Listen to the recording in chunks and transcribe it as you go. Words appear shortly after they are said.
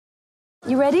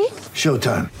You ready?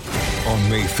 Showtime. On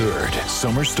May 3rd,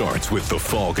 summer starts with The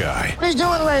Fall Guy. Let's do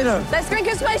it later. Let's drink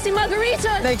a spicy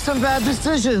margarita. Make some bad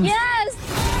decisions.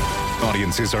 Yes!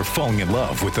 Audiences are falling in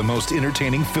love with the most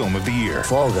entertaining film of the year.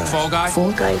 Fall Guy. Fall Guy?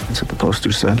 Fall Guy. That's what the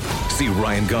poster said. See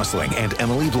Ryan Gosling and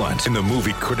Emily Blunt in the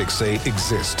movie critics say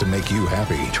exists to make you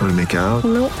happy. Trying to make it out?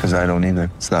 Nope. Because I don't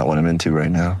either. It's not what I'm into right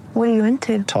now. What are you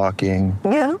into? Talking.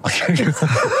 Yeah.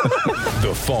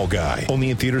 The Fall Guy.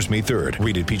 Only in theaters May 3rd.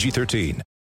 Rated PG-13.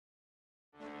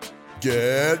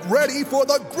 Get ready for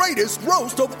the greatest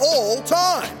roast of all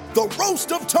time. The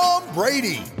Roast of Tom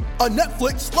Brady. A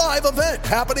Netflix live event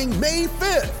happening May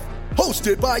 5th.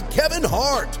 Hosted by Kevin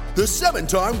Hart. The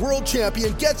 7-time world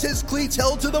champion gets his cleats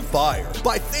held to the fire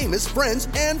by famous friends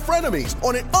and frenemies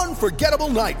on an unforgettable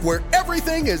night where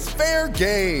everything is fair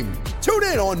game. Tune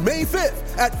in on May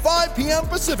 5th at 5 p.m.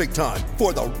 Pacific time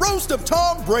for the Roast of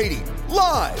Tom Brady.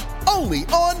 Live only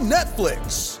on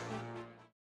Netflix.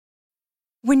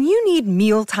 When you need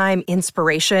mealtime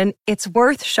inspiration, it's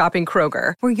worth shopping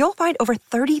Kroger, where you'll find over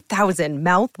 30,000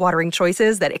 mouth-watering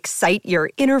choices that excite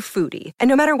your inner foodie. And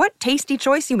no matter what tasty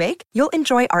choice you make, you'll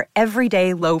enjoy our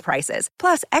everyday low prices,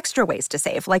 plus extra ways to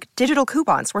save, like digital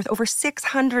coupons worth over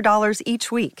 $600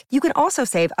 each week. You can also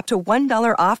save up to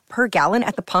 $1 off per gallon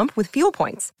at the pump with fuel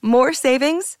points. More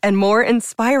savings and more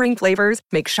inspiring flavors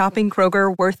make shopping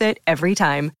Kroger worth it every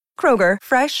time. Kroger,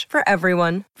 fresh for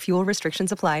everyone. Fuel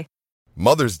restrictions apply.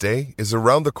 Mother's Day is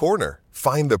around the corner.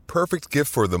 Find the perfect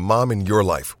gift for the mom in your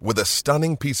life with a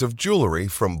stunning piece of jewelry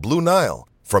from Blue Nile.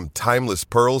 From timeless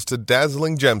pearls to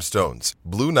dazzling gemstones,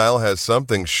 Blue Nile has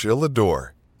something she'll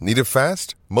adore. Need it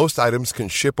fast? Most items can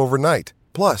ship overnight.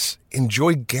 Plus,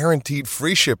 enjoy guaranteed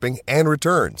free shipping and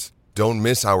returns. Don't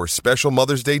miss our special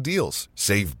Mother's Day deals.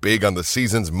 Save big on the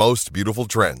season's most beautiful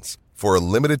trends. For a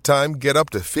limited time, get up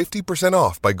to 50%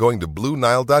 off by going to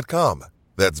BlueNile.com.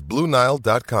 That's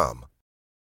BlueNile.com.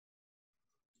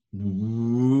 Welcome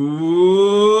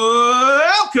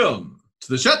to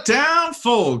the Shutdown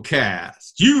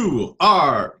Fullcast. You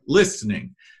are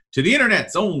listening to the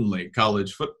internet's only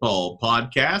college football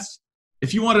podcast.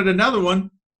 If you wanted another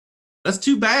one, that's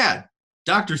too bad.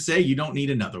 Doctors say you don't need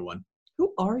another one.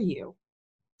 Who are you?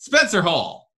 Spencer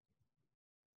Hall.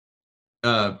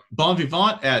 Bon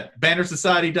vivant at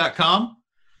bannersociety.com.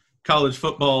 College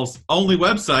football's only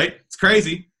website. It's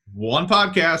crazy. One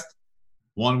podcast.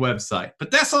 One website. But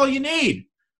that's all you need.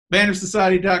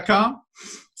 Bannersociety.com.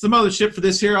 Some other shit for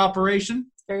this here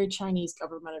operation. It's very Chinese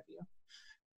government of you.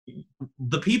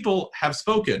 The people have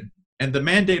spoken, and the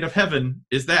mandate of heaven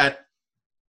is that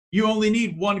you only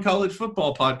need one college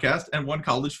football podcast and one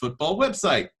college football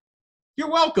website.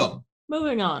 You're welcome.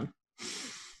 Moving on.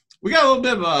 We got a little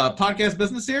bit of podcast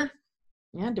business here.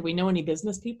 Yeah, do we know any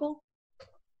business people?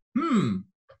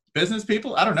 Business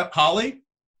people? I don't know. Holly?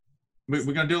 We're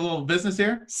going to do a little business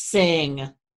here? Sing.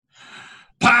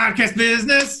 Podcast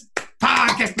business.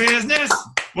 Podcast business.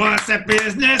 What's that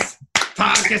business?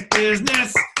 Podcast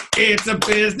business. It's a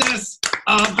business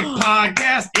of the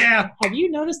podcast. Yeah. Have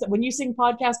you noticed that when you sing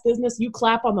podcast business, you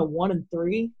clap on the 1 and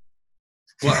 3?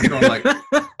 Well,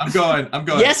 I'm going.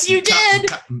 Yes, you did.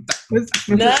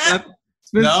 No.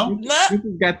 This has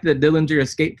got the Dillinger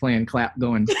Escape Plan clap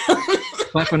going.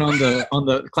 clapping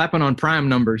on prime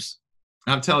numbers.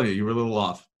 I'm telling you, you were a little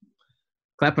off.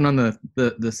 Clapping on the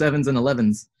 7s and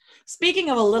 11s.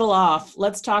 Speaking of a little off,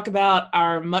 let's talk about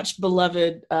our much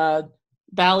beloved,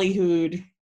 ballyhooed,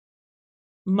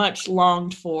 much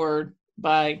longed for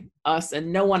by us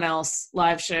and no one else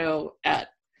live show at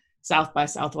South by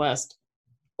Southwest.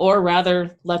 Or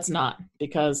rather, let's not,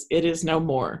 because it is no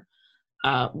more.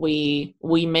 We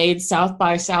made South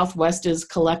by Southwest's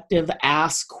collective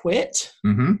ass quit.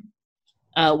 Mm-hmm.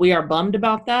 We are bummed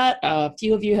about that. A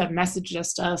few of you have messaged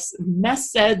us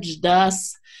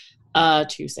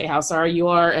to say how sorry you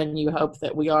are, and you hope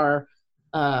that we are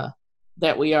not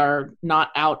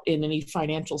out in any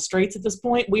financial straits at this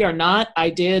point. We are not. I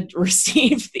did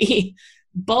receive the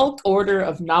bulk order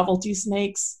of novelty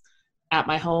snakes at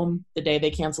my home the day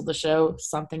they canceled the show.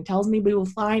 Something tells me we will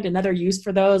find another use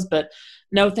for those, but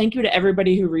no, thank you to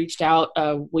everybody who reached out.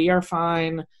 We are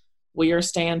fine. We are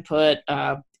staying put.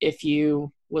 If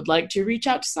you would like to reach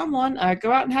out to someone,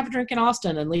 go out and have a drink in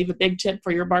Austin and leave a big tip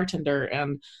for your bartender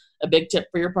and a big tip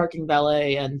for your parking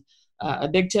valet and a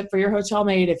big tip for your hotel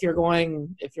maid if you're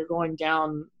going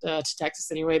down to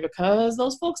Texas anyway, because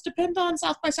those folks depend on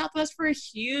South by Southwest for a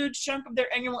huge chunk of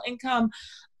their annual income.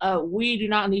 We do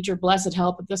not need your blessed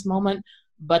help at this moment,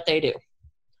 but they do.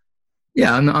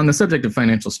 Yeah, on the subject of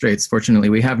financial straits, fortunately,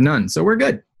 we have none, so we're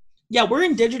good. Yeah, we're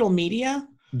in digital media.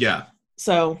 Yeah.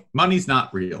 So money's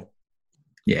not real.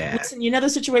 Yeah. Listen, the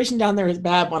situation down there is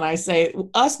bad when I say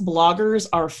us bloggers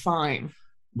are fine.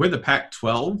 We're the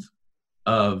Pac-12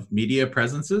 of media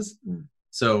presences.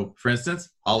 So, for instance,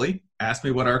 Holly asked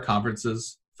me what our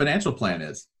conference's financial plan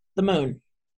is. The moon.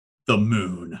 The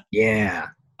moon. Yeah.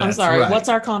 I'm sorry. Right. What's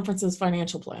our conference's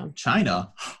financial plan?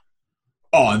 China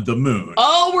on the moon.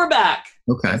 Oh, we're back.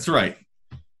 Okay. That's right.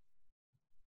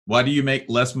 Why do you make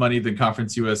less money than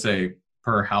Conference USA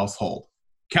per household?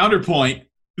 Counterpoint,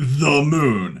 the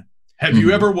moon. Have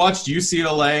you ever watched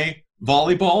UCLA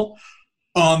volleyball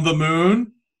on the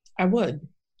moon? I would.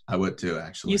 I would too,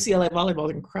 actually. UCLA volleyball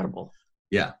is incredible.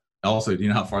 Yeah. Also, do you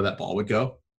know how far that ball would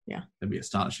go? Yeah. That'd be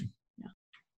astonishing. Yeah.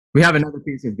 We have another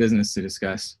piece of business to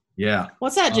discuss. Yeah.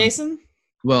 What's that, Jason?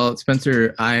 Well,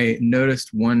 Spencer, I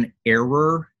noticed one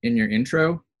error in your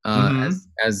intro.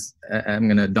 As I'm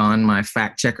going to don my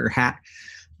fact checker hat.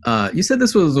 You said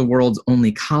this was the world's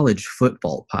only college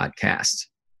football podcast.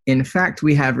 In fact,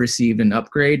 we have received an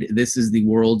upgrade. This is the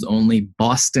world's only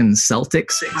Boston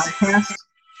Celtics podcast.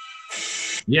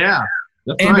 Yeah.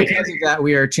 That's and right. Because of that,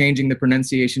 we are changing the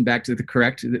pronunciation back to the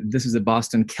correct. This is a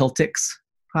Boston Celtics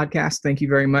podcast. Thank you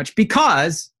very much.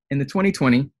 Because in the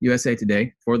 2020 USA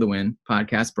Today For the Win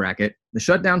podcast bracket, the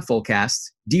Shutdown Fullcast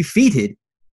defeated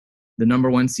the number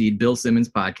 1 seed Bill Simmons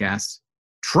podcast,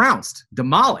 trounced,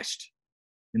 demolished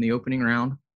in the opening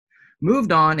round,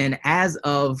 moved on, and as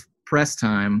of press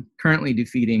time, currently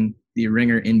defeating the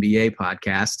Ringer NBA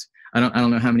podcast. I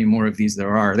don't know how many more of these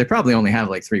there are. They probably only have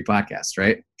like 3 podcasts,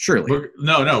 right? Surely. We're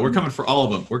coming for all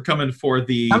of them. We're coming for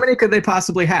the... How many could they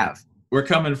possibly have? We're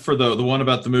coming for the one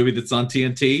about the movie that's on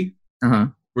TNT. Uh-huh.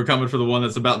 We're coming for the one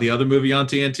that's about the other movie on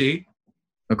TNT.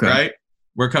 Okay. Right?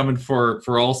 We're coming for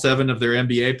all 7 of their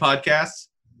NBA podcasts.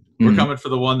 We're coming for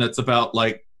the one that's about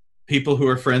like people who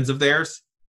are friends of theirs.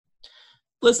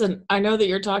 Listen, I know that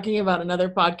you're talking about another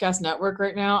podcast network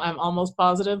right now. I'm almost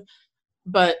positive,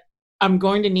 but I'm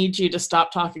going to need you to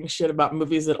stop talking shit about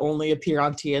movies that only appear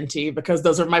on TNT because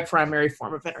those are my primary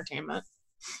form of entertainment.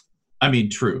 I mean,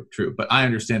 true. But I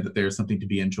understand that there's something to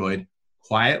be enjoyed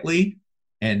quietly.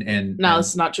 No,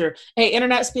 it's not true. Hey,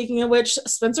 internet, speaking of which,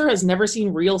 Spencer has never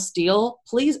seen Real Steel.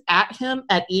 Please at him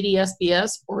at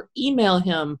EDSBS or email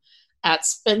him at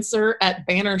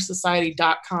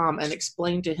spencer@bannersociety.com and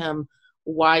explain to him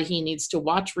why he needs to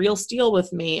watch Real Steel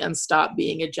with me and stop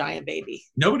being a giant baby.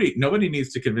 Nobody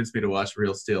needs to convince me to watch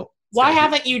Real Steel. Why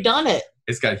haven't you done it?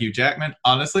 It's got Hugh Jackman.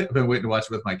 Honestly, I've been waiting to watch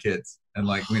it with my kids, and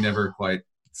like we never quite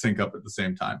sync up at the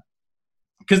same time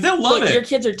because they'll love it. Your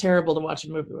kids are terrible to watch a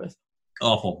movie with.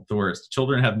 Awful, the worst.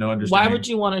 Children have no understanding. Why would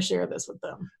you want to share this with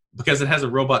them? Because it has a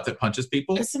robot that punches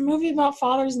people. It's a movie about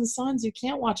fathers and sons. You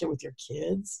can't watch it with your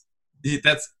kids.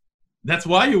 That's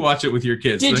why you watch it with your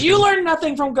kids. Did you learn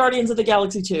nothing from Guardians of the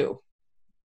Galaxy 2?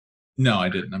 No, I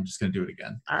didn't. I'm just going to do it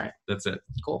again. All right. That's it.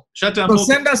 Cool. Shutdown. So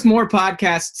send us more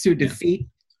podcasts to defeat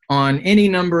on any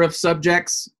number of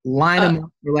subjects. Line them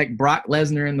up. We're like Brock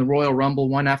Lesnar in the Royal Rumble,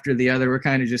 one after the other. We're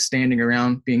kind of just standing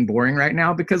around being boring right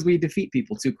now because we defeat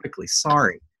people too quickly.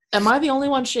 Sorry. Am I the only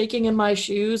one shaking in my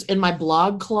shoes, in my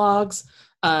blog clogs,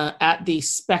 at the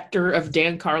specter of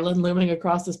Dan Carlin looming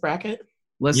across this bracket?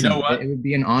 Listen, you know what? It would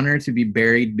be an honor to be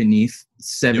buried beneath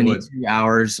 72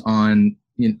 hours on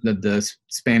the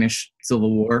Spanish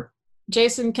Civil War.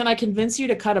 Jason, can I convince you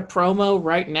to cut a promo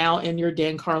right now in your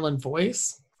Dan Carlin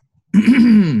voice?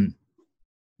 He's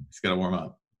got to warm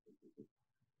up.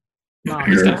 No,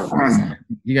 he's got to.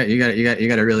 You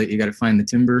got to find the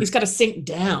timber. He's got to sink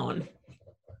down.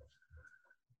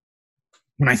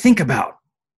 When I think about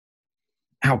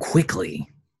how quickly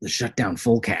the Shutdown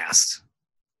Fullcast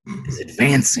is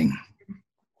advancing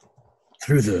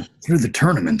through the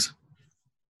tournament,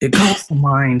 it calls to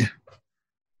mind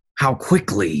how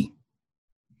quickly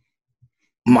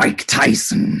Mike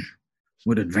Tyson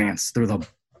would advance through the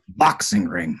boxing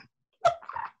ring,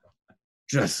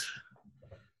 just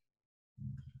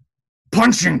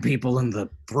punching people in the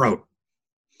throat.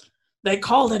 They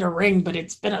called it a ring, but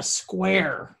it's been a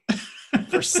square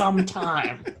for some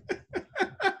time.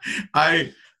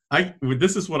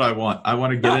 This is what I want. I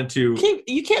want to get into...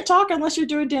 You can't talk unless you're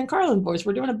doing Dan Carlin voice.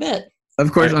 We're doing a bit.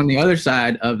 Of course, on the other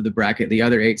side of the bracket, the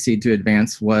other 8 seed to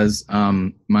advance was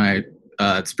my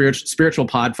spiritual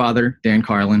podfather, Dan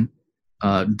Carlin,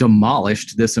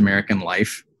 demolished This American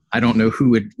Life. I don't know who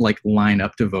would line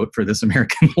up to vote for This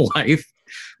American Life.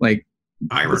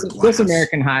 This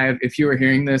American Hive, if you were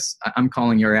hearing this, I'm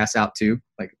calling your ass out too.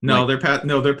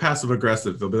 They're passive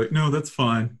aggressive. They'll be like, no, that's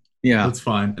fine. Yeah, that's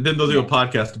fine. And then they'll do a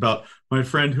podcast about my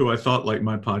friend who I thought liked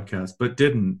my podcast but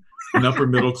didn't. An upper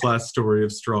middle class story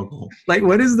of struggle.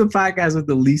 What is the podcast with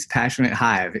the least passionate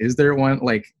hive? Is there one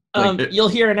you'll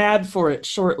hear an ad for it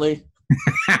shortly.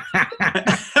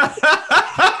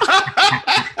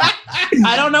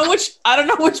 I don't know which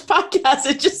podcast.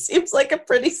 It just seems like a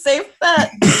pretty safe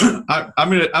bet. I'm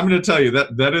gonna tell you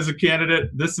that is a candidate.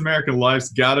 This American Life's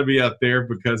got to be out there,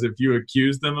 because if you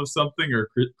accuse them of something or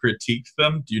critique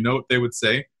them, do you know what they would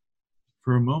say?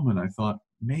 For a moment, I thought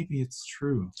maybe it's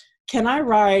true. Can I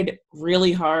ride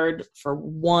really hard for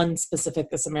one specific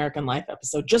This American Life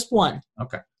episode? Just one.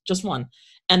 Okay. Just one.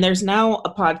 And there's now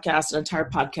a podcast, an entire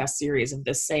podcast series of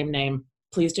this same name.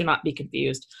 Please do not be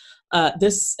confused.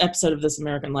 This episode of This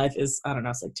American Life is, I don't know,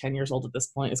 it's like 10 years old at this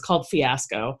point. It's called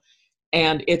Fiasco.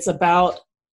 And it's about,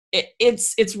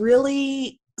 it's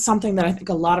really something that I think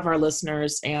a lot of our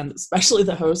listeners and especially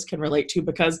the host can relate to,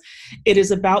 because it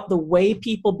is about the way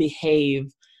people behave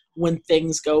when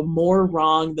things go more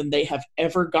wrong than they have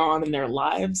ever gone in their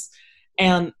lives.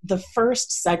 And the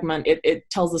first segment, it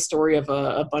tells the story of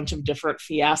a bunch of different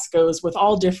fiascos with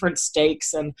all different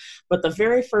stakes. But the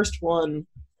very first one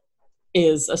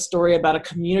is a story about a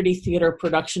community theater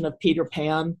production of Peter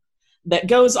Pan that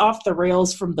goes off the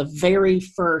rails from the very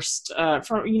first,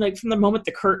 from the moment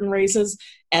the curtain raises,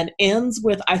 and ends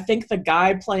with, I think, the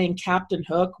guy playing Captain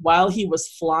Hook, while he was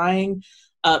flying,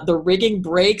 the rigging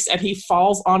breaks and he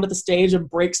falls onto the stage and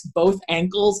breaks both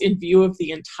ankles in view of the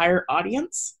entire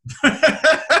audience.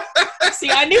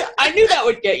 See, I knew that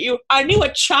would get you. I knew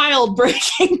a child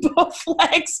breaking both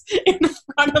legs in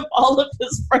front of all of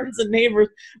his friends and neighbors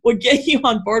would get you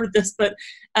on board with this. But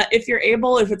if you're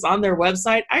able, if it's on their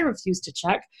website, I refuse to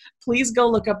check. Please go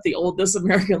look up the old This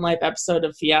American Life episode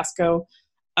of Fiasco.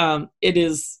 It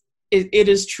is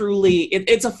truly,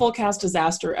 it's a full cast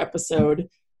disaster episode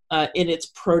in its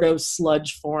proto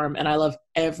sludge form, and I love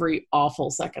every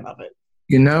awful second of it.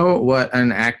 You know what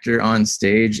an actor on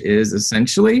stage is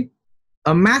essentially?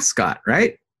 A mascot,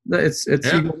 right? It's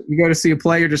yeah. You go to see a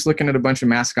play, you're just looking at a bunch of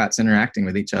mascots interacting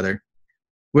with each other,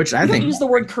 which I think don't use the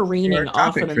word careening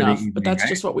often enough, evening, but that's right?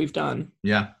 just what we've done.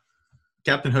 Yeah.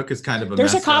 Captain Hook is kind of a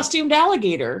There's mascot. a costumed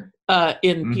alligator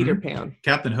in Peter Pan.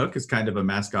 Captain Hook is kind of a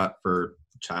mascot for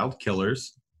child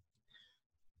killers,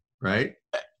 right?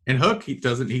 And Hook,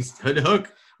 he's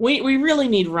Hook. We really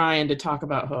need Ryan to talk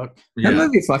about Hook. That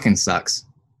movie fucking sucks.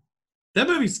 That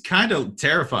movie's kind of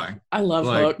terrifying. I love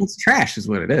Hook. It's trash is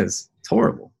what it is. It's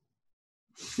horrible.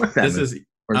 What that movie?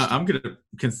 I'm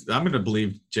gonna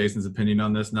believe Jason's opinion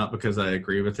on this, not because I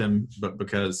agree with him, but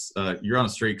because you're on a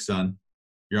streak, son.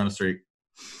 You're on a streak.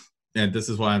 And this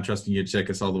is why I'm trusting you to take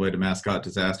us all the way to Mascot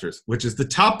Disasters, which is the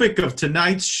topic of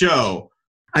tonight's show.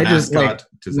 I just like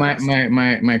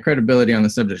my credibility on the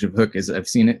subject of Hook is I've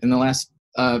seen it in the last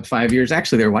 5 years.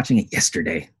 Actually, they were watching it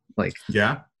yesterday.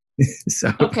 Yeah.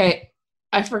 So okay.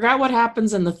 I forgot what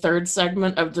happens in the third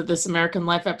segment of the This American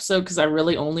Life episode, because I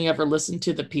really only ever listened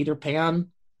to the Peter Pan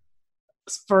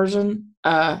version,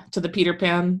 to the Peter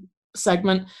Pan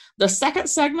segment. The second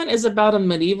segment is about a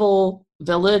medieval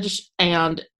village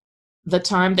and the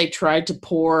time they tried to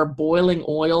pour boiling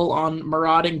oil on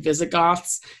marauding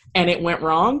Visigoths and it went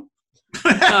wrong.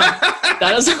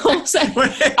 That is all I'm saying.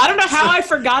 I don't know how I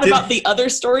forgot about the other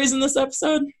stories in this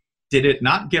episode. Did it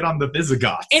not get on the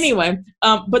Visigoths? Anyway,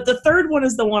 but the third one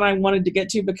is the one I wanted to get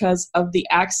to because of the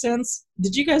accents.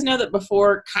 Did you guys know that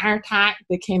before Kartak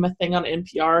became a thing on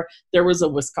NPR, there was a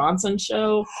Wisconsin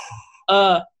show?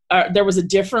 There was a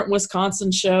different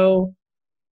Wisconsin show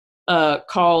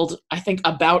called, I think,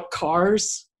 About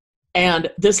Cars. And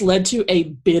this led to a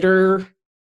bitter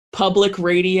public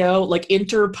radio,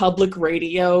 inter-public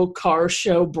radio car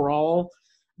show brawl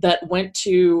that went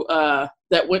to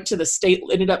the state,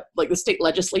 ended up the state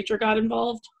legislature got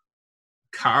involved.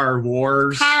 Car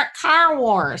wars. Car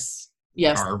wars.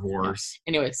 Yes. Car wars. Yeah.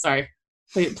 Anyway, sorry.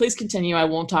 Please continue. I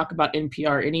won't talk about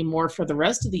NPR anymore for the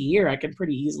rest of the year. I can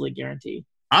pretty easily guarantee.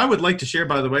 I would like to share,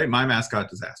 by the way, my mascot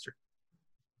disaster.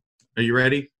 Are you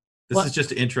ready? This is just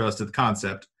to intro us to the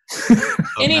concept.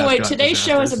 Anyway, today's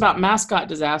show is about mascot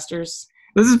disasters.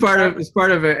 This is part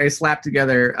of a slap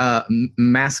together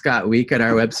mascot week at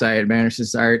our website,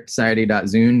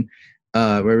 bannersociety.zune,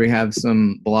 where we have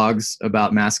some blogs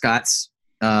about mascots.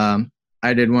 I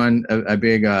did a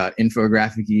big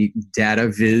infographic-y data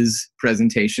viz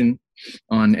presentation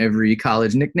on every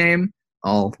college nickname,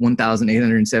 all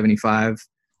 1,875.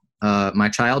 My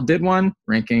child did one,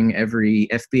 ranking every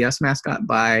FBS mascot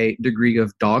by degree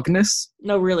of dogness.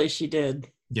 No, really, she did.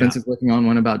 Yeah. Spencer's working on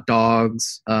one about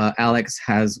dogs. Alex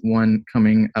has one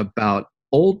coming about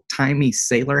old-timey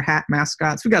sailor hat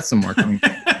mascots. We got some more coming.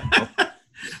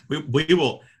 we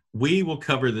will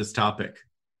cover this topic,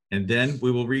 and then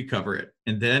we will recover it,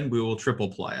 and then we will triple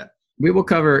ply it. We will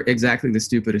cover exactly the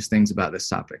stupidest things about this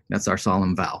topic. That's our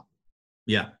solemn vow.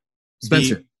 Yeah.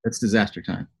 Spencer, it's disaster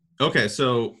time. Okay,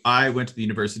 so I went to the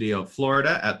University of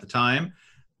Florida at the time.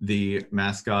 The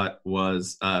mascot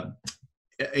was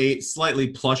a slightly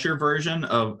plusher version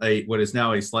of what is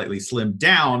now a slightly slimmed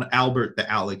down Albert the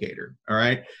alligator. All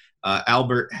right.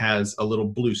 Albert has a little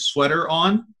blue sweater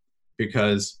on,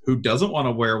 because who doesn't want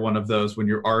to wear one of those when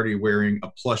you're already wearing a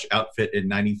plush outfit in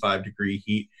 95-degree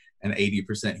heat and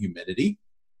 80% humidity?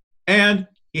 And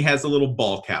he has a little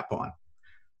ball cap on.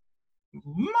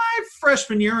 My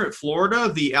freshman year at Florida,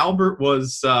 the Albert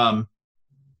was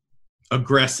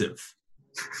aggressive.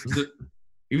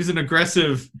 He was an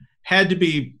aggressive, had to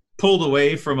be pulled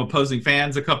away from opposing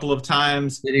fans a couple of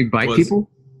times. Did he bite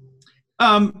people?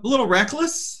 A little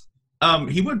reckless.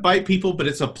 He would bite people, but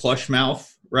it's a plush mouth,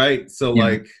 right? So,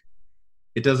 like,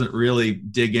 it doesn't really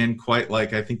dig in quite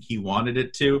like I think he wanted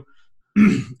it to.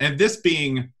 And this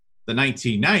being the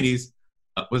 1990s,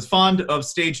 was fond of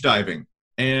stage diving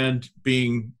and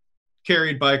being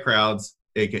carried by crowds,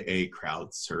 aka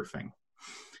crowd surfing.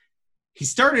 He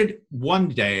started one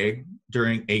day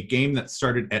during a game that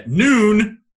started at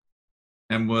noon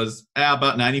and was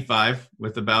about 95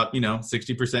 with about,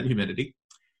 60% humidity,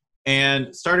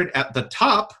 and started at the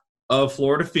top of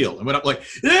Florida Field and went up like,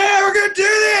 yeah, we're going to do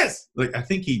this. Like, I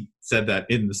think he said that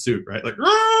in the suit, right? Like,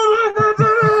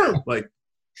 like,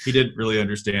 he didn't really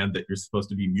understand that you're supposed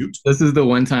to be mute. This is the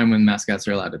one time when mascots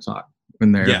are allowed to talk,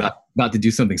 when they're about to do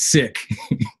something sick.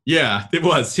 Yeah, it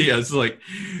was. Yeah, it's like,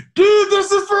 dude,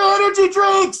 this is for energy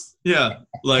drinks. Yeah,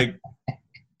 like,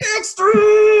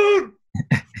 extreme.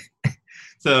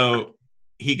 So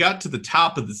he got to the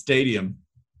top of the stadium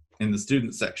in the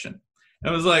student section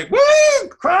and was like, woo,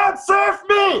 crowd surf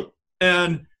me.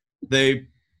 And the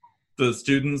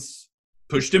students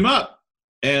pushed him up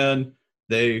and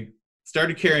they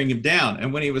started carrying him down.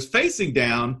 And when he was facing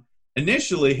down,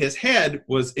 initially his head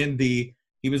was he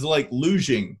was like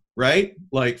luging, right?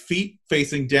 Like feet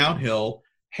facing downhill,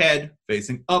 head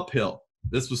facing uphill.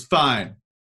 This was fine.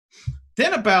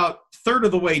 Then about a third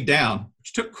of the way down,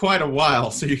 which took quite a while,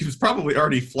 so he was probably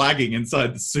already flagging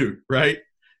inside the suit, right?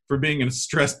 For being in a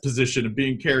stressed position and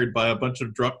being carried by a bunch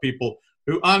of drunk people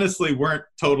who honestly weren't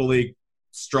totally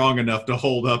strong enough to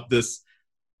hold up this.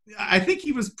 I think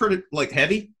he was pretty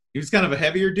heavy. He was kind of a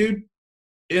heavier dude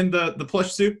in the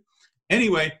plush suit.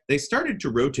 Anyway, they started to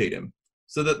rotate him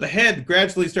so that the head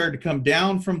gradually started to come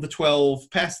down from the 12,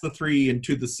 past the 3, and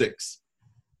to the 6.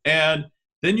 And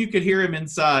then you could hear him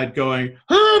inside going,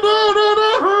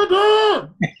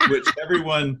 which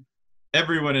everyone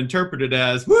interpreted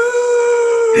as, woo!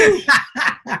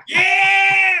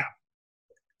 Yeah!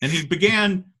 And he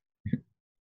began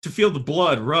to feel the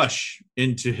blood rush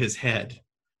into his head.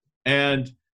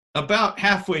 And about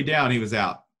halfway down, he was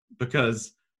out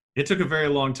because it took a very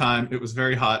long time. It was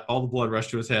very hot. All the blood rushed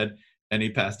to his head, and he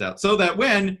passed out. So that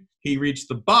when he reached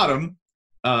the bottom,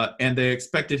 and they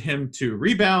expected him to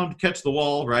rebound, catch the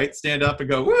wall, right, stand up and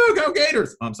go, woo, go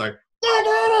Gators! Oh, I'm sorry.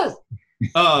 Go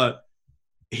Gators!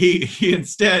 He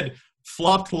instead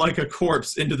flopped like a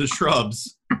corpse into the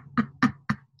shrubs.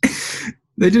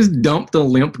 They just dumped a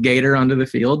limp gator onto the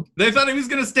field. They thought he was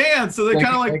going to stand, so they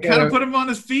kind of put him on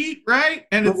his feet, right?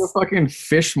 And it's a fucking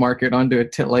fish market onto a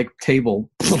table.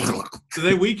 So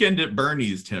they weekend at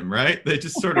Bernie's him, right? They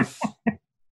just sort of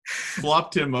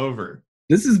flopped him over.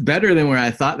 This is better than where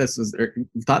I thought this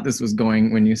was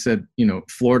going when you said,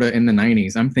 Florida in the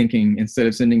 90s. I'm thinking instead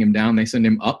of sending him down, they send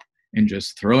him up and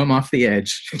just throw him off the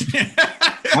edge.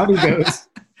 Howdy goes.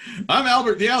 I'm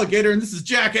Albert the alligator, and this is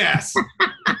Jackass.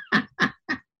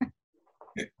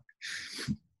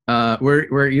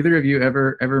 Were either of you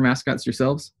ever mascots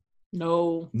yourselves?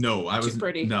 No, I was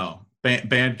pretty. No,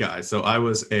 band guy. So I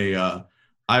was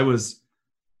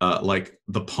like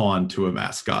the pawn to a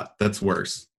mascot. That's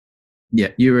worse. Yeah,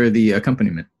 you were the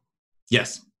accompaniment.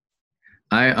 Yes.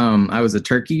 I was a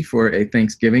turkey for a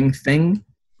Thanksgiving thing.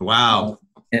 Wow.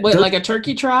 Wait, like a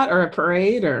turkey trot or a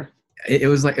parade or? It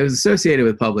was associated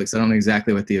with Publix. I don't know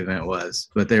exactly what the event was,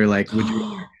 but they were like,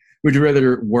 would you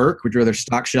rather work? Would you rather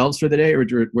stock shelves for the day, or would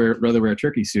you rather wear a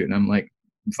turkey suit? And I'm like,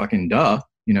 fucking duh,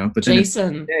 But then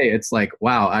Jason, it's like,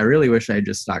 wow, I really wish I had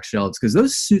just stocked shelves because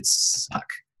those suits suck.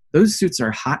 Those suits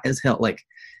are hot as hell. Like,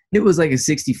 it was like a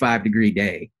 65-degree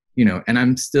day, and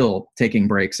I'm still taking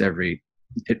breaks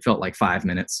it felt like 5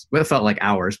 minutes. Well, it felt like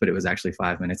hours, but it was actually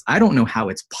 5 minutes. I don't know how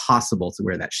it's possible to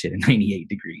wear that shit in 98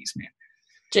 degrees, man.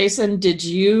 Jason, did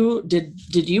you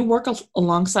work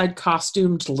alongside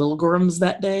costumed Lil Grims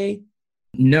that day?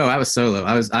 No, I was solo.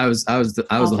 I was the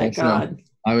whole show.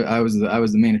 I was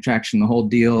the main attraction, the whole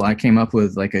deal. I came up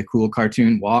with like a cool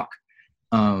cartoon walk.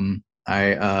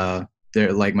 They're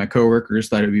like my coworkers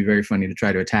thought it would be very funny to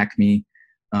try to attack me,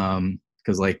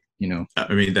 because I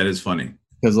mean that is funny.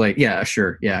 Because like, yeah,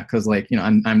 sure. Yeah. Because like, you know,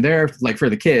 I'm there like for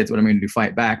the kids. What I'm going to do,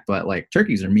 fight back. But like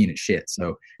turkeys are mean as shit.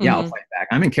 So yeah, I'll fight back.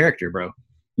 I'm in character, bro.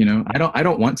 You know, I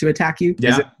don't want to attack you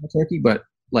as a turkey, but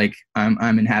like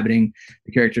I'm inhabiting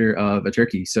the character of a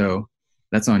turkey. So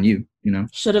that's on you, you know.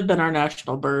 Should have been our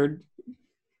national bird.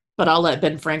 But I'll let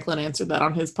Ben Franklin answer that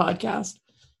on his podcast.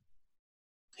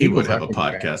 He would have a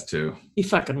podcast too. He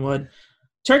fucking would.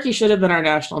 Turkey should have been our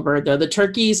national bird, though. The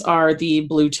turkeys are the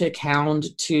blue tick hound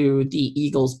to the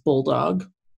eagle's bulldog.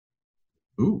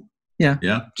 Ooh. Yeah.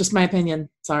 Yeah. Just my opinion.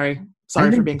 Sorry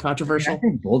for being controversial. I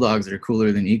think bulldogs are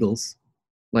cooler than eagles.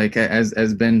 Like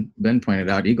as Ben pointed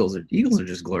out, eagles are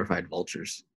just glorified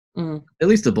vultures. Mm. At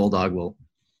least a bulldog will.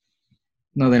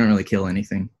 No, they don't really kill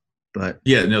anything. But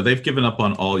yeah, no, they've given up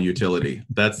on all utility.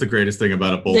 That's the greatest thing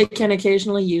about a bulldog. They can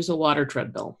occasionally use a water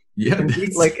treadmill. Yeah,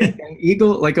 like an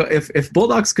eagle. Like if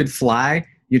bulldogs could fly,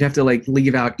 you'd have to like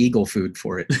leave out eagle food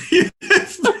for it.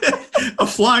 A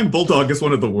flying bulldog is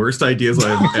one of the worst ideas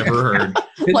I've ever heard.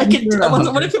 What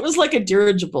if it was like a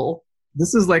dirigible?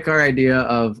 This is like our idea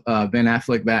of Ben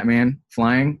Affleck Batman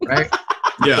flying, right?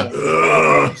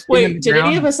 Yeah. Wait, did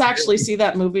any of us actually see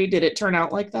that movie? Did it turn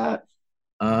out like that?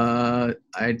 I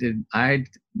did.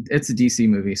 It's a DC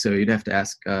movie, so you'd have to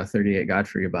ask 38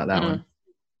 Godfrey about that one.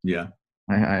 Yeah.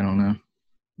 I don't know.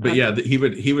 But yeah, he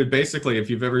would basically, if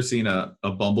you've ever seen a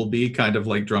bumblebee kind of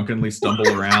like drunkenly stumble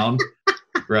around,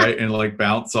 right, and like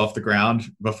bounce off the ground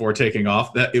before taking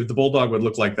off, that if the bulldog would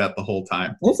look like that the whole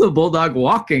time. Also, bulldog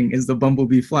walking is the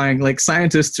bumblebee flying. Like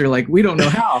scientists are like, we don't know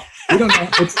how. We don't know.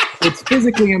 It's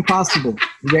physically impossible.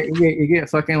 You get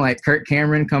fucking like Kirk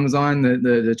Cameron comes on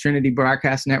the Trinity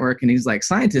Broadcast Network, and he's like,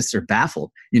 scientists are baffled,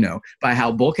 you know, by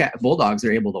how bulldogs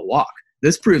are able to walk.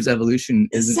 This proves evolution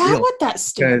isn't real. Is that what that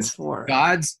stands for?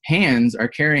 God's hands are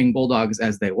carrying bulldogs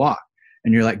as they walk.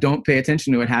 And you're like, don't pay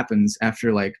attention to what happens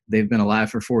after like they've been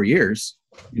alive for 4 years,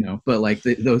 you know, but like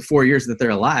those 4 years that they're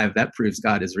alive, that proves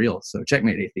God is real. So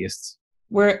checkmate, atheists.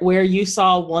 Where you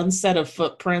saw one set of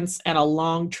footprints and a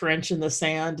long trench in the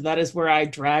sand, that is where I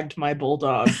dragged my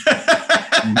bulldog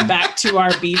back to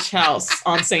our beach house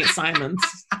on St. Simon's.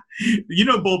 You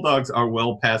know, bulldogs are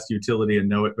well past utility and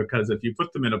know it, because if you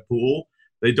put them in a pool,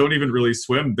 they don't even really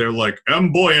swim. They're like,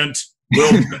 I'm buoyant.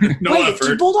 Well, no Wait, effort.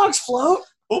 do bulldogs float?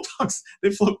 Bulldogs, they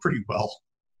float pretty well.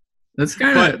 That's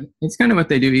kind of what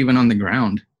they do even on the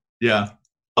ground. Yeah.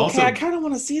 Okay, Also, I kind of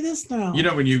want to see this now. You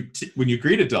know, when you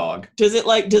greet a dog, does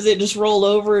it just roll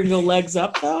over and go legs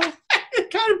up though?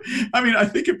 it kind of. I mean, I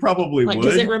think it probably would.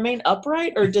 Does it remain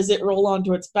upright, or does it roll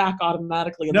onto its back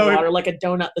automatically in the water like a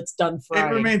donut that's done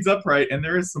frying? It remains upright, and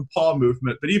there is some paw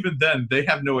movement, but even then, they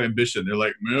have no ambition. They're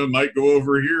like, man, might go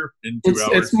over here in 2 hours.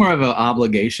 It's more of an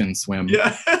obligation swim.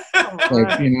 Yeah.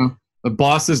 Like, you know, the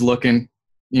boss is looking,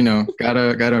 you know,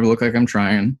 gotta look like I'm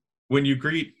trying. When you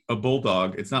greet a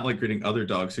bulldog, it's not like greeting other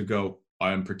dogs who go,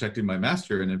 I am protecting my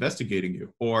master and investigating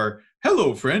you. Or,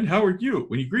 hello, friend, how are you?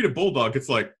 When you greet a bulldog, it's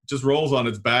like, just rolls on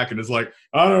its back and is like,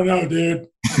 I don't know, dude.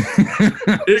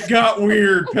 It got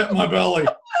weird. Pet my belly.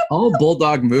 All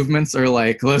bulldog movements are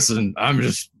like, listen, I'm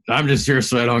just here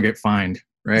so I don't get fined,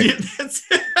 right? Yeah, that's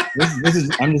it.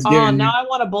 I'm just giving now I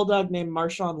want a bulldog named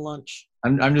Marshawn Lunch.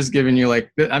 I'm just giving you like,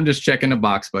 I'm just checking a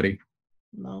box, buddy.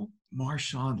 No.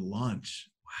 Marshawn Lunch.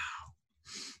 Wow.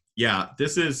 Yeah,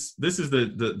 this is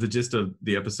the gist of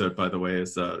the episode, by the way,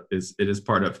 is it is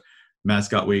part of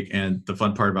Mascot Week, and the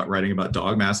fun part about writing about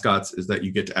dog mascots is that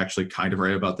you get to actually kind of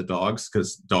write about the dogs,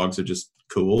 because dogs are just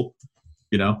cool,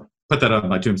 you know. Put that on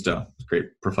my tombstone. It's great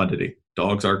profundity.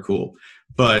 Dogs are cool.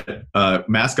 But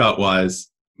mascot wise,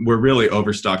 we're really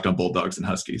overstocked on bulldogs and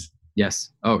huskies.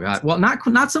 Yes. Oh God. Well,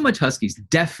 not so much huskies.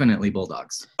 Definitely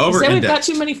bulldogs. You say we've got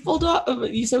too many bulldogs?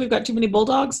 You say we've got too many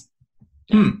bulldogs?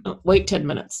 Oh, wait 10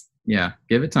 minutes. Yeah,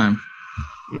 give it time.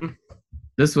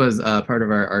 This was part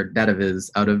of our data viz.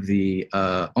 Out of the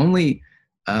only,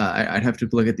 I'd have to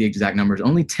look at the exact numbers.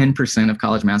 Only 10% of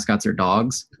college mascots are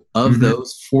dogs. Of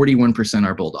those, 41%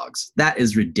 are bulldogs. That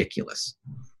is ridiculous.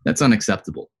 That's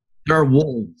unacceptable. There are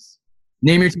wolves.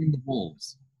 Name your team of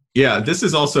wolves. Yeah, this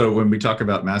is also when we talk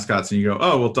about mascots and you go,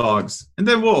 oh, well, dogs. And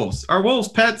then wolves. Are wolves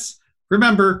pets?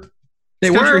 Remember,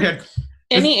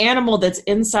 any animal that's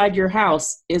inside your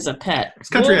house is a pet. This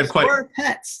country wolves are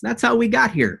pets. That's how we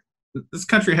got here. This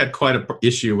country had quite an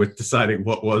issue with deciding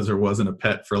what was or wasn't a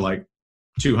pet for like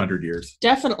 200 years.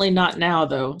 Definitely not now,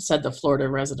 though, said the Florida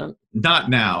resident. Not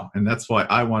now, and that's why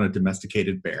I want a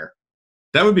domesticated bear.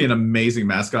 That would be an amazing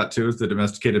mascot, too, is the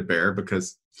domesticated bear,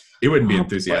 because it wouldn't be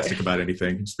enthusiastic about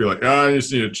anything. It'd just be like, I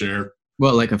just need a chair.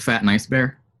 What, like a fat, nice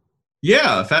bear?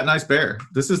 Yeah, a fat, nice bear.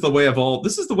 This is the way of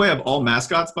all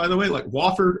mascots, by the way. Like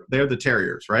Wofford, they're the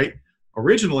terriers, right?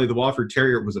 Originally, the Wofford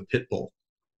Terrier was a pit bull.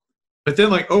 But then,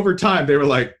 like, over time, they were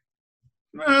like,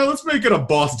 let's make it a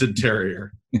Boston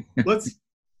Terrier.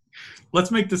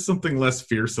 Let's make this something less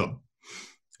fearsome.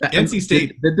 NC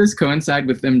State. Did this coincide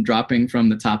with them dropping from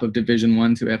the top of Division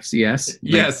I to FCS?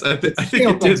 Yes, I think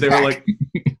it did. They were like,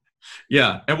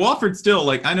 yeah. And Wofford still,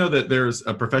 like, I know that there's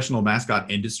a professional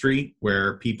mascot industry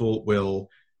where people will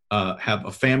have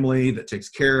a family that takes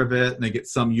care of it, and they get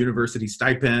some university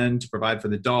stipend to provide for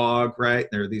the dog, right?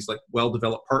 There are these, like,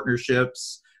 well-developed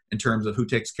partnerships in terms of who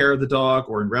takes care of the dog,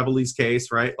 or in Reveille's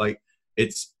case, right? Like,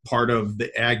 it's part of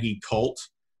the Aggie cult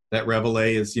that Reveille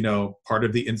is, part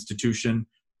of the institution,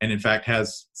 and in fact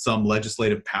has some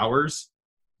legislative powers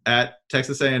at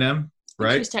Texas A&M,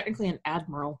 right? She's technically an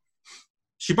admiral.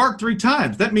 She barked 3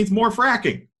 times. That means more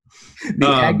fracking. The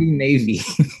Aggie Navy.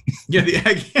 Yeah, the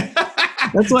Aggie.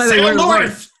 That's why they wear north.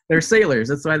 white. They're sailors.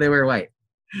 That's why they wear white.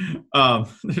 They're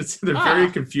very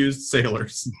confused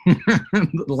sailors.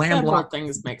 Several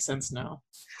things make sense now.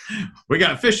 We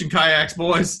got fishing kayaks,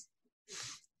 boys.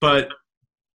 But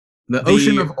the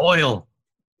ocean of oil.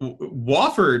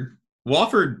 Wofford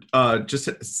just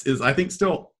is, I think,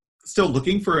 still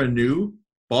looking for a new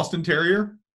Boston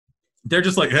Terrier. They're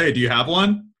just like, hey, do you have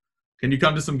one? Can you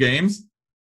come to some games?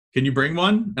 Can you bring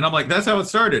one? And I'm like, that's how it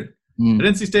started. At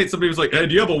NC State, somebody was like, hey,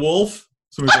 do you have a wolf?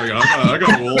 Somebody's like, I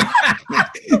got a wolf.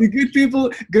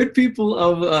 Good people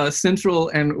of Central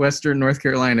and Western North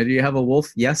Carolina. Do you have a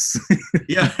wolf? Yes.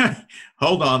 Yeah.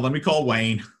 Hold on. Let me call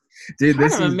Wayne. Dude,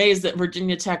 I'm amazed that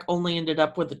Virginia Tech only ended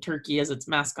up with a turkey as its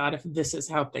mascot if this is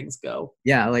how things go.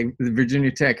 Yeah, like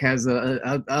Virginia Tech has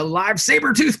a live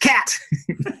saber-toothed cat.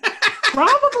 Probably.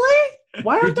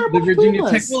 Why aren't there the more Virginia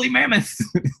Pumas? Tech woolly mammoth?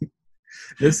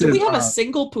 Do we have a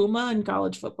single Puma in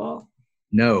college football?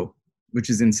 No, which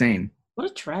is insane. What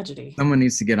a tragedy. Someone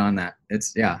needs to get on that.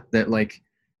 It's that, like,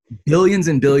 billions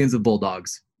and billions of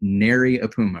bulldogs nary a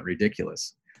Puma.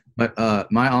 Ridiculous. But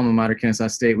my alma mater, Kennesaw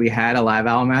State, we had a live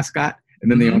owl mascot,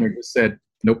 and then the owner just said,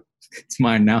 nope, it's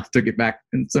mine now. Took it back.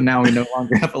 And so now we no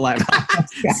longer have a live owl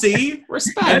mascot. See?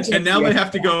 Respect. And now they have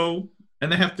to go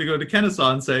to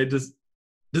Kennesaw and say, does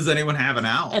anyone have an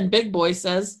owl? And Big Boy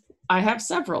says, I have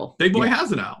several. Big Boy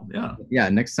has an owl. Yeah. Yeah.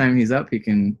 Next time he's up,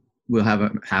 we'll have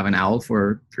an owl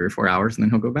for 3 or 4 hours, and then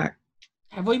he'll go back.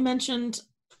 Have we mentioned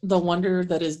the wonder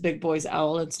that is Big Boy's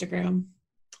owl Instagram?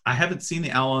 I haven't seen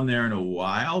the owl on there in a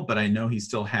while, but I know he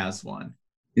still has one.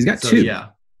 He's got 2. Yeah.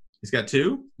 He's got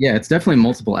 2? Yeah, it's definitely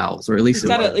multiple owls, or at least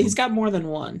he's got more than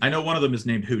one. I know one of them is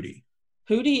named Hootie.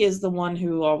 Hootie is the one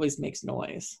who always makes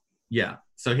noise. Yeah.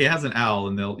 So he has an owl,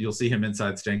 and you'll see him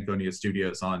inside Stankonia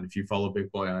Studios if you follow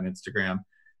Big Boy on Instagram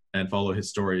and follow his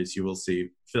stories, you will see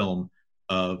film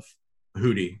of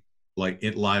Hootie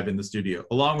live in the studio,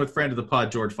 along with friend of the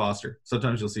pod, George Foster.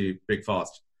 Sometimes you'll see Big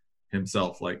Fost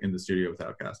himself in the studio with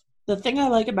Outcast. The thing I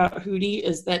like about Hootie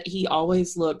is that he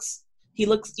always looks,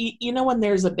 when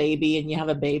there's a baby and you have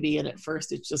a baby and at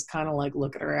first it's just kind of like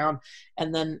looking around,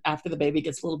 and then after the baby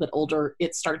gets a little bit older,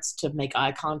 it starts to make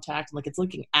eye contact, like it's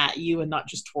looking at you and not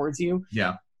just towards you.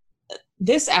 Yeah.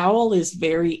 This owl is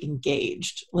very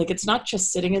engaged. Like, it's not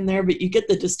just sitting in there, but you get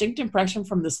the distinct impression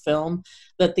from this film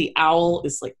that the owl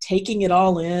is like taking it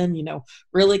all in,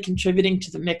 really contributing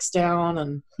to the mix down.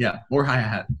 And yeah, more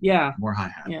hi-hat. Yeah. More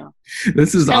hi-hat. Yeah.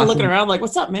 This is kind awesome. of looking around like,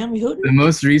 what's up, man? We hooting? The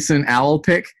most recent owl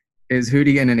pick is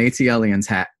Hootie in an ATLians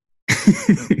hat.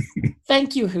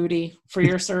 Thank you, Hootie, for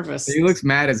your service. He looks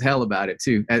mad as hell about it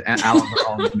too. That's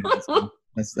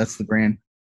the brand.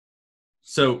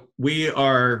 So we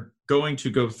are going to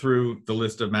go through the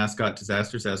list of mascot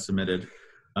disasters as submitted.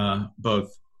 I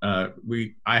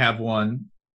have one.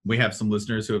 We have some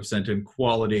listeners who have sent in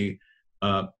quality.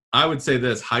 I would say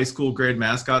this: high school grade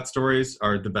mascot stories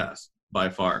are the best by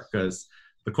far, because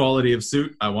the quality of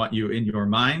suit. I want you in your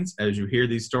minds as you hear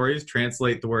these stories.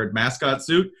 Translate the word mascot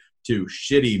suit to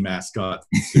shitty mascot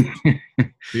suit.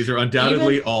 These are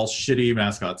undoubtedly all shitty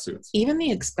mascot suits. Even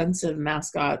the expensive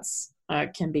mascots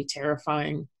can be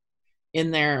terrifying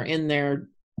in their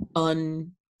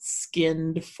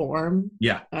unskinned form.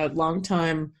 Yeah. A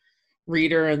longtime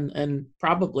reader and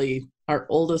probably our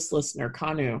oldest listener,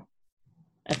 Kanu,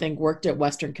 I think worked at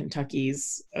Western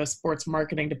Kentucky's sports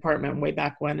marketing department way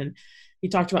back when, and he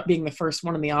talked about being the first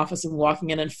one in the office and walking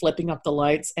in and flipping up the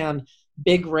lights, and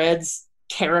Big Red's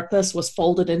carapace was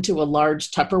folded into a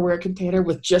large Tupperware container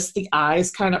with just the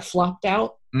eyes kind of flopped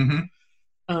out.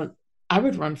 Mm-hmm. I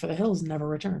would run for the hills and never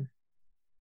return.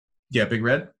 Yeah, Big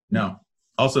Red? No.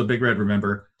 Also, Big Red,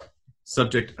 remember,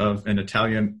 subject of an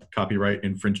Italian copyright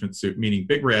infringement suit, meaning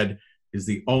Big Red is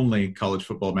the only college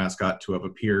football mascot to have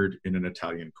appeared in an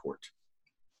Italian court.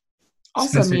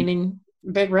 Also meaning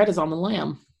Big Red is on the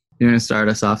lam. You want to start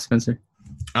us off, Spencer?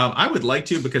 I would like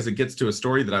to, because it gets to a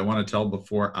story that I want to tell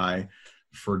before I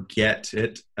forget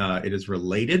it. It is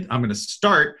related. I'm going to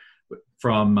start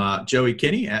from Joey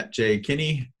Kinney at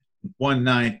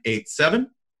jkinney1987.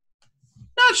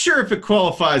 Not sure if it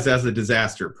qualifies as a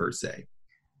disaster per se,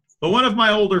 but one of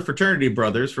my older fraternity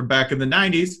brothers from back in the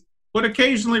 90s would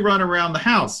occasionally run around the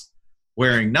house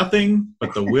wearing nothing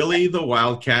but the Willie the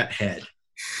Wildcat head.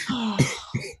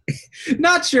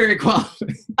 Not sure it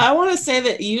qualifies. I want to say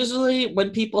that usually when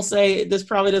people say this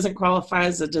probably doesn't qualify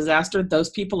as a disaster,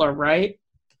 those people are right.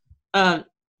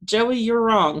 Joey, you're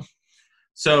wrong.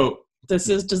 So this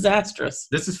is disastrous.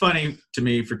 This is funny to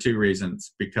me for two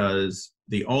reasons, because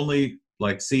the only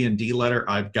C and D letter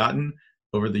I've gotten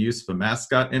over the use of a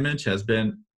mascot image has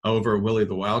been over Willie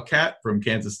the Wildcat from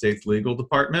Kansas State's legal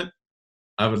department.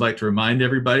 I would like to remind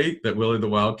everybody that Willie the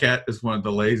Wildcat is one of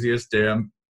the laziest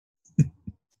damn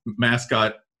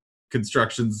mascot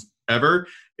constructions ever.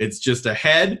 It's just a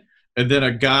head and then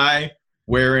a guy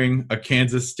wearing a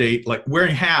Kansas State,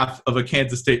 wearing half of a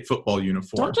Kansas State football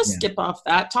uniform. Don't just skip off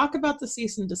that. Talk about the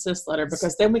cease and desist letter,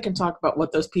 because then we can talk about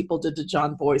what those people did to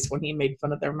John Boyce when he made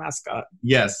fun of their mascot.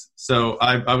 Yes. So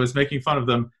I was making fun of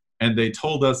them, and they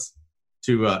told us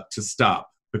to stop,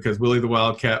 because Willie the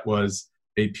Wildcat was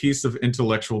a piece of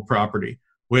intellectual property.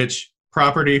 Which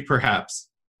property, perhaps?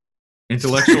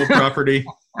 Intellectual property?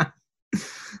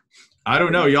 I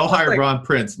don't know. Y'all hired Ron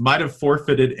Prince. Might have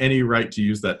forfeited any right to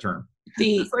use that term.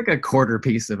 It's like a quarter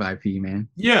piece of IP, man.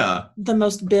 Yeah. The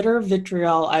most bitter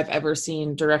vitriol I've ever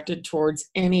seen directed towards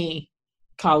any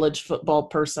college football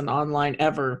person online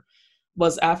ever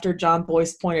was after John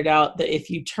Boyce pointed out that if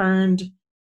you turned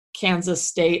Kansas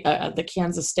State, the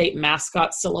Kansas State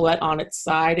mascot silhouette on its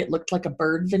side, it looked like a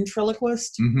bird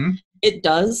ventriloquist. Mm-hmm. It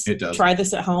does. It does. Try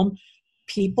this at home.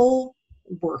 People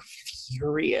were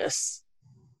furious.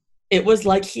 It was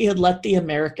like he had let the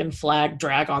American flag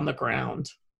drag on the ground.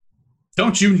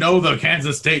 Don't you know the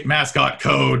Kansas State mascot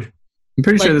code? I'm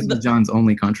pretty sure this is John's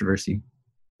only controversy.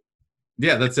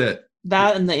 Yeah, that's it.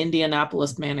 That and the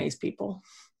Indianapolis mayonnaise people.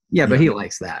 Yeah, but he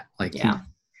likes that.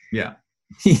 Yeah.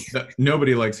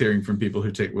 Nobody likes hearing from people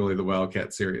who take Willie the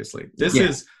Wildcat seriously. This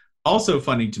is also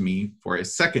funny to me for a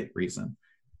second reason.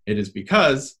 It is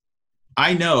because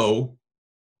I know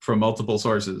from multiple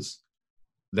sources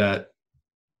that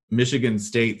Michigan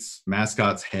State's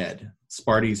mascot's head,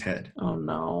 Sparty's head, oh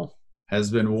no, has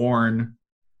been worn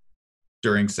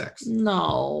during sex.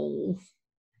 No.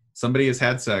 Somebody has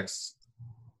had sex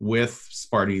with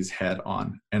Sparty's head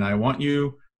on. And I want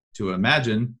you to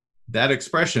imagine that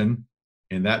expression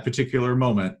in that particular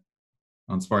moment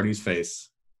on Sparty's face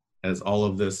as all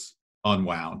of this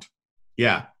unwound.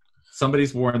 Yeah,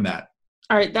 somebody's worn that.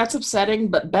 All right, that's upsetting,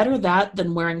 but better that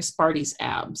than wearing Sparty's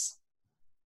abs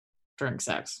during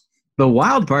sex. The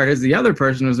wild part is the other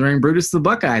person was wearing Brutus the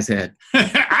Buckeye's head.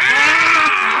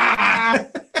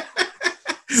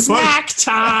 Snack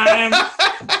time!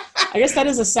 I guess that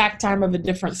is a sack time of a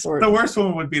different sort. The worst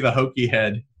one would be the hokey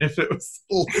head if it was.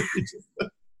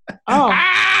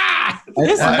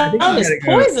 This nut is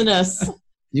poisonous.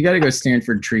 You got to go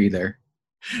Stanford tree there.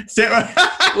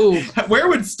 Ooh. Where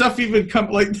would stuff even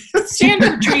come like this?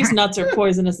 Stanford tree's nuts are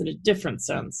poisonous in a different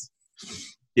sense.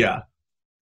 Yeah.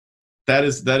 That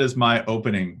is my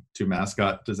opening to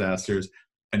mascot disasters.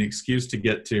 An excuse to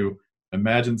get to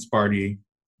imagine Sparty,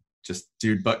 just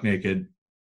dude buck naked,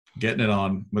 getting it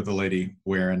on with a lady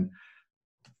wearing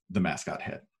the mascot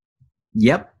head.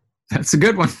 Yep. That's a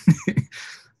good one.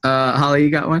 Holly, you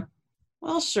got one?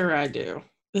 Well, sure I do.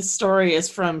 This story is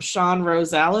from Sean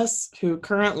Rosales, who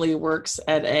currently works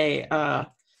at a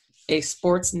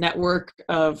sports network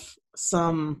of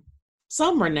some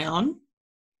renown.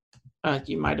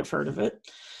 You might have heard of it.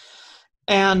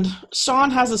 And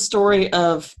Sean has a story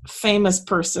of famous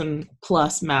person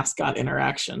plus mascot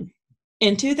interaction.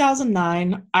 In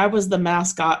 2009, I was the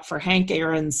mascot for Hank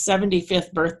Aaron's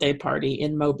 75th birthday party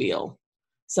in Mobile.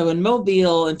 So in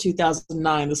Mobile in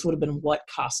 2009, this would have been what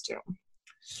costume?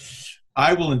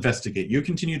 I will investigate. You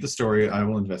continue the story. I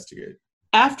will investigate.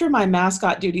 After my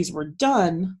mascot duties were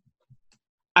done,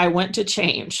 I went to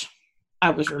change.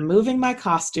 I was removing my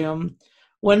costume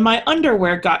when my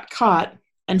underwear got caught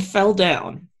and fell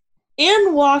down.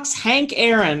 In walks Hank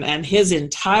Aaron and his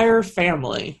entire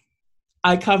family.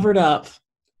 I covered up.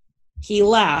 He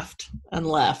laughed and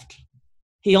left.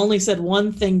 He only said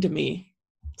one thing to me.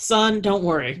 Son, don't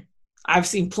worry. I've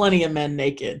seen plenty of men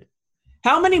naked.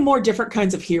 How many more different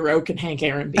kinds of hero can Hank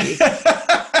Aaron be?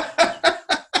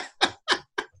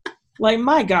 Like,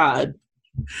 my God.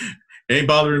 Ain't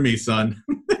bothering me, son.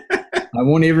 I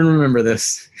won't even remember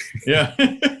this. Yeah.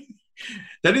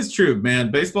 That is true, man.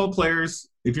 Baseball players,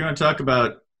 if you want to talk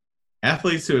about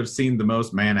Athletes who have seen the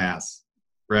most man-ass,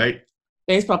 right?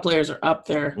 Baseball players are up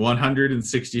there.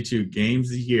 162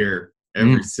 games a year,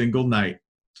 every single night.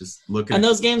 Just look at And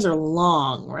those games are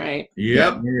long, right?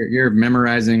 Yep. Yeah, you're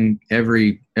memorizing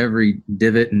every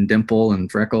divot and dimple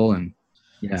and freckle and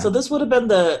yeah. So this would have been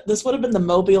the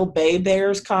Mobile Bay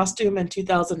Bears costume in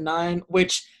 2009,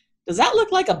 which does that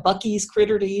look like a Buc-ee's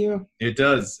critter to you? It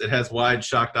does. It has wide,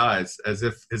 shocked eyes, as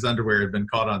if his underwear had been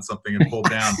caught on something and pulled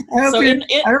down. I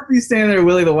hope he's standing there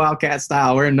Willie the Wildcat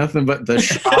style, wearing nothing but the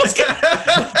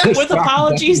With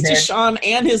apologies to Sean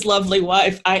and his lovely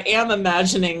wife, I am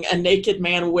imagining a naked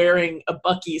man wearing a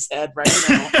Buc-ee's head right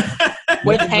now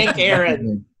with Hank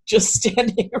Aaron just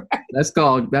standing around. That's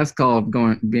called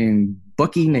being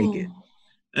Bucky naked.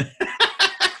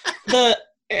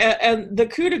 And the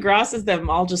coup de grace is them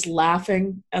all just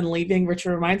laughing and leaving, which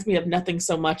reminds me of nothing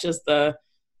so much as the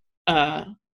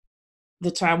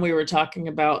time we were talking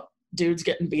about dudes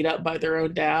getting beat up by their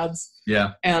own dads.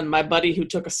 Yeah. And my buddy who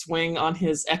took a swing on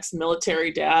his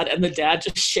ex-military dad, and the dad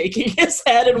just shaking his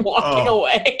head and walking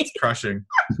away. It's crushing.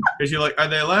 Because you're like, are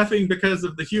they laughing because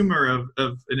of the humor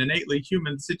of an innately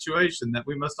human situation that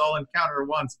we must all encounter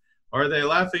once? Or are they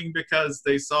laughing because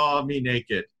they saw me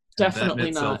naked? Definitely that in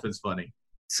itself not. is funny.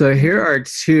 So here are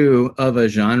two of a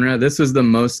genre. This was the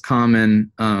most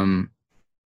common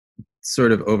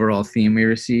sort of overall theme we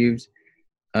received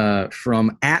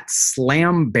from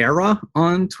 @Slambera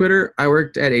on Twitter. I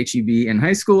worked at HEB in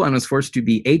high school and was forced to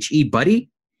be HE Buddy.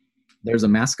 There's a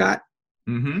mascot.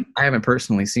 Mm-hmm. I haven't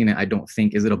personally seen it. I don't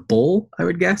think. Is it a bull? I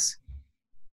would guess.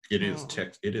 It is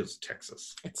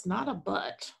Texas. It's not a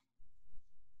butt.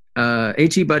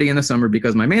 HE Buddy in the summer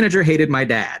because my manager hated my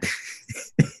dad.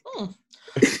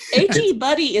 HE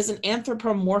Buddy is an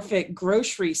anthropomorphic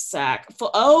grocery sack.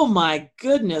 Oh my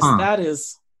goodness, that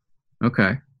is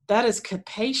okay. That is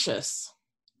capacious.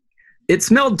 It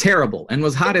smelled terrible and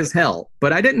was hot as hell,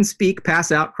 but I didn't speak,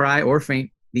 pass out, cry, or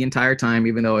faint the entire time,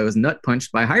 even though I was nut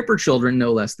punched by hyper children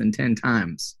no less than 10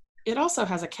 times. It also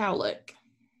has a cowlick.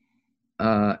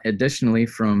 Additionally,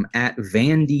 from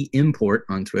 @Vandy Import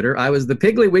on Twitter, I was the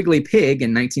Piggly Wiggly Pig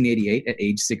in 1988 at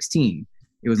age 16.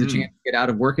 It was a chance to get out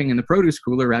of working in the produce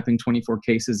cooler, wrapping 24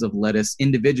 cases of lettuce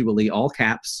individually, all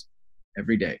caps,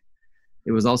 every day.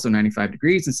 It was also 95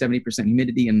 degrees and 70%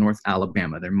 humidity in North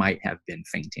Alabama. There might have been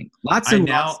fainting. Lots of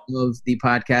the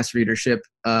podcast readership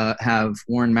have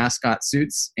worn mascot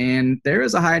suits, and there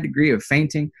is a high degree of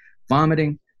fainting,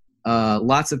 vomiting,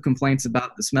 lots of complaints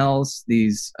about the smells.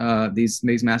 These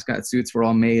mascot suits were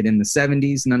all made in the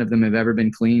 70s. None of them have ever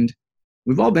been cleaned.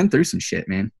 We've all been through some shit,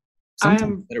 man.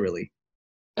 Sometimes literally.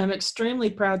 I'm extremely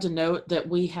proud to note that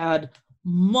we had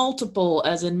multiple,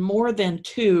 as in more than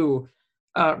 2,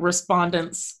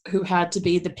 respondents who had to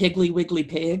be the Piggly Wiggly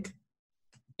Pig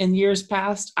in years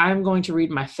past. I'm going to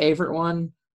read my favorite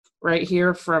one right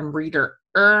here from reader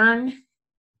Ern.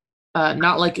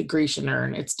 Not like a Grecian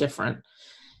urn, it's different.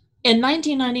 In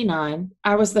 1999,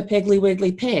 I was the Piggly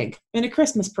Wiggly Pig in a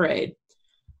Christmas parade.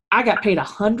 I got paid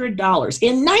 $100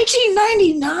 in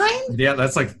 1999. Yeah,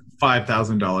 that's like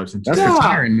 $5,000. That's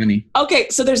retiring money. Okay,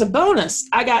 so there's a bonus.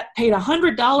 I got paid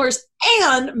 $100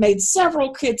 and made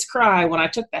several kids cry when I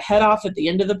took the head off at the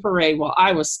end of the parade while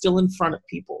I was still in front of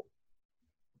people.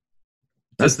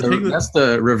 That's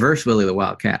the reverse Willie the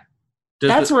Wildcat.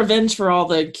 That's revenge for all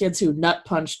the kids who nut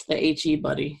punched the HE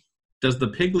Buddy. Does the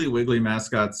Piggly Wiggly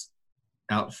mascot's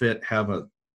outfit have an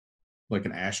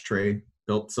ashtray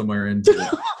built somewhere into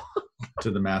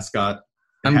the mascot?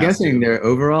 I'm guessing their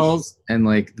overalls and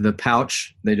like the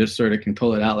pouch, they just sort of can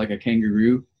pull it out like a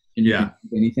kangaroo. And you can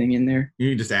put anything in there. You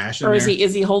can just ash in there. Or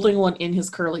is he holding one in his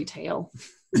curly tail?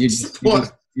 You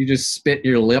just spit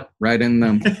your lip right in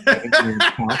the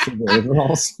pouch of the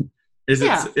overalls.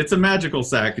 It's a magical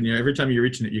sack, and every time you're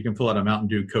reaching it, you can pull out a Mountain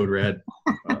Dew Code Red.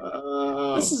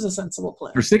 This is a sensible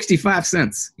plan. For 65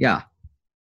 cents, yeah.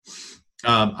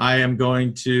 I am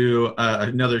going to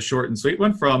another short and sweet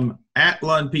one from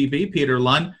 @LundPB. Peter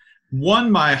Lund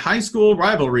won my high school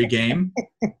rivalry game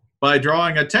by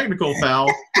drawing a technical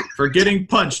foul for getting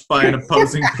punched by an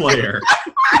opposing player.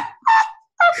 I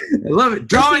love it.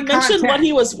 Drawing Did he mention what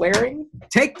he was wearing?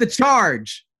 Take the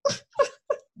charge.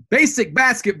 Basic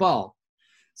basketball.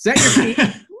 Set your feet.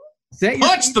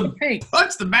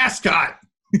 Punch the mascot.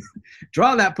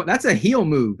 Draw that. That's a heel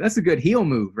move. That's a good heel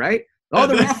move, right? Oh,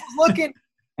 the ref was looking.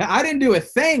 I didn't do a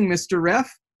thing, Mr.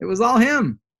 Ref. It was all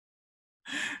him.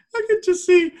 I could just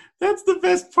see that's the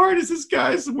best part is this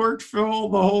guy's worked for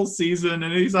the whole season,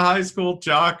 and he's a high school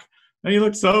jock, and he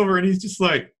looks over and he's just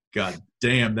like, God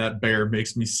damn, that bear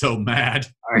makes me so mad.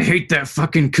 I hate that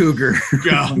fucking cougar.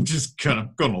 God, I'm just kind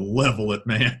of gonna level it,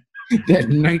 man. That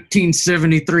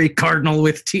 1973 Cardinal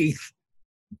with teeth.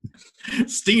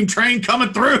 Steam train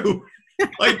coming through.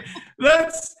 Like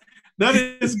that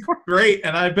is great,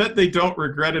 and I bet they don't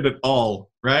regret it at all,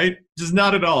 right? Just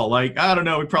not at all. Like, I don't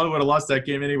know, we probably would have lost that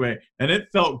game anyway. And it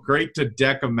felt great to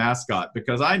deck a mascot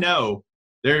because I know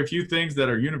there are a few things that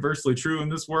are universally true in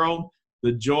this world.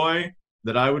 The joy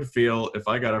that I would feel if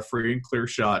I got a free and clear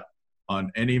shot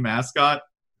on any mascot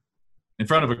in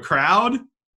front of a crowd,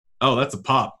 oh, that's a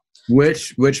pop.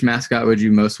 Which mascot would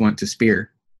you most want to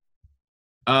spear?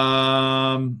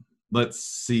 Let's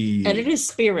see. And it is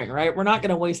spearing, right? We're not going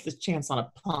to waste this chance on a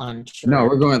punch. No,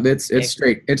 we're going. It's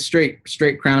straight. It's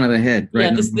straight crown of the head. Right.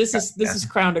 Yeah, this is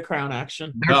crown to crown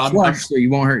action. They're flush, so you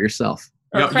won't hurt yourself.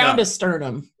 Or crown to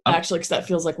sternum, actually, because that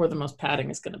feels like where the most padding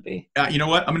is going to be. You know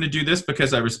what? I'm going to do this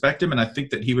because I respect him, and I think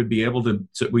that he would be able to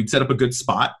we'd set up a good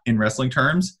spot in wrestling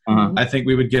terms. Uh-huh. I think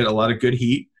we would get a lot of good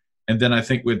heat, and then I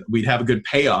think we'd have a good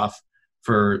payoff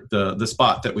for the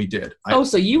spot that we did.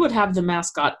 So you would have the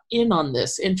mascot in on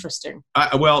this. Interesting.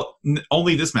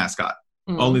 Only this mascot.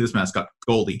 Only this mascot,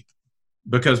 Goldie.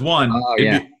 Because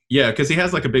because he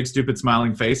has like a big, stupid,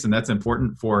 smiling face, and that's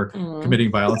important for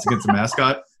committing violence against a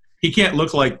mascot. He can't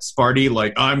look like Sparty,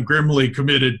 like, I'm grimly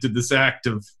committed to this act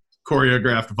of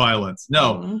choreographed violence.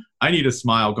 No, I need a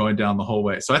smile going down the whole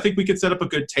way. So I think we could set up a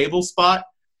good table spot,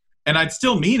 and I'd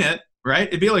still mean it, right?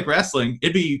 It'd be like wrestling.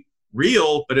 It'd be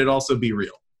real, but it'd also be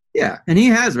real. Yeah, and he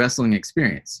has wrestling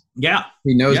experience. Yeah.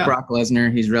 He knows Brock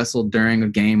Lesnar. He's wrestled during a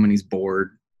game when he's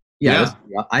bored. Yeah.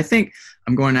 I think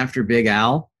I'm going after Big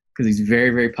Al because he's very,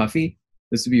 very puffy.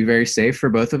 This would be very safe for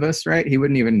both of us, right? He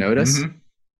wouldn't even notice. Mm-hmm.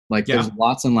 Like, there's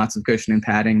lots and lots of cushion and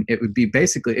padding. It would be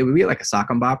like a sock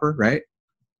and bopper, right?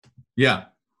 Yeah.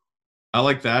 I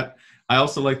like that. I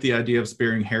also like the idea of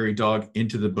spearing Hairy Dog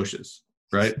into the bushes,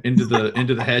 right? Into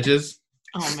the hedges.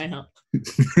 Oh, man.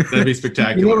 That'd be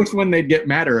spectacular. You know which one they'd get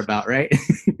madder about, right?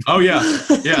 Oh, yeah.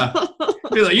 Yeah.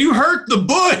 Be like, you hurt the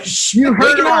bush. We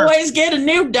can always get a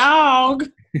new dog.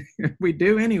 We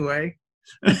do anyway.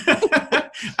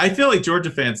 I feel like Georgia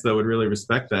fans, though, would really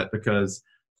respect that because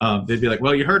they'd be like,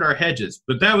 well, you hurt our hedges,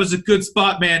 but that was a good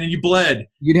spot, man, and you bled.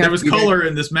 There was color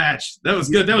in this match. That was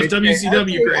good. That was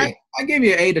WCW great. I gave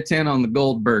you 8 to 10 on the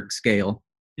Goldberg scale.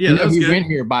 Yeah, that was good. He went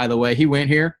here, by the way. He went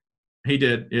here. He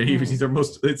did. Yeah, he's our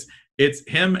most. It's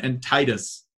him and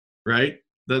Titus, right?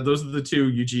 Those are the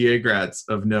two UGA grads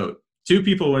of note. 2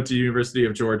 people went to University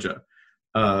of Georgia.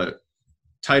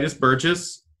 Titus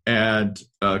Burgess and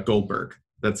Goldberg.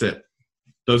 That's it.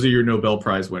 Those are your Nobel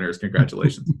Prize winners.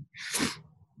 Congratulations.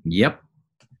 Yep.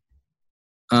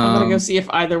 I'm going to go see if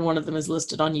either one of them is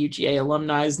listed on UGA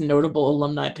Alumni's notable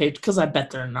alumni page, because I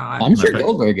bet they're not. I'm sure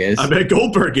Goldberg is. I bet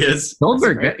Goldberg is.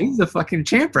 Goldberg, he's a fucking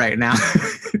champ right now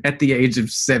at the age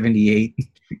of 78.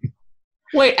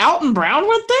 Wait, Alton Brown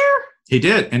went there? He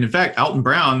did. And in fact, Alton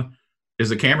Brown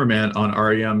is a cameraman on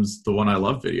REM's The One I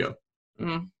Love video.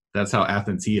 That's how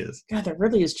Athens he is. God, there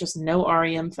really is just no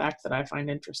REM fact that I find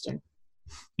interesting.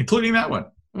 Including that one.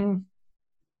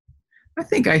 I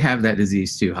think I have that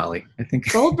disease too, Holly. I think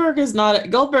Goldberg is not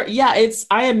Goldberg. Yeah,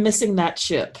 I am missing that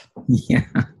chip. Yeah.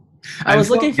 I was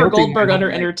looking for Goldberg under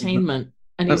entertainment,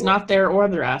 and he's not there or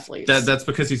other athletes. That's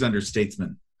because he's under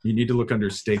statesman. You need to look under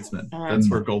statesman. That's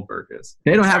where Goldberg is.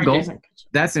 They don't have Goldberg.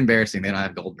 That's embarrassing. They don't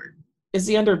have Goldberg. Is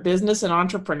he under business and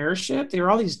entrepreneurship? There are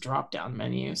all these drop-down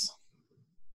menus.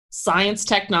 Science,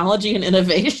 technology, and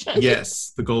innovation.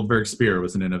 Yes, the Goldberg spear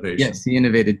was an innovation. Yes, he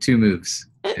innovated 2 moves.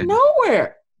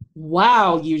 Nowhere.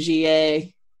 Wow,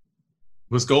 UGA.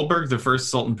 Was Goldberg the first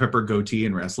salt and pepper goatee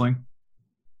in wrestling?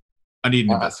 I need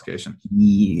an investigation.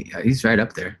 Yeah, he's right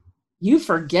up there. You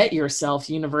forget yourself,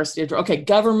 University of... Okay,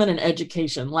 government and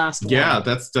education, last one. Yeah,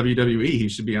 that's WWE. He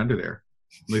should be under there,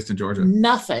 at least in Georgia.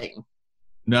 Nothing.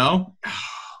 No?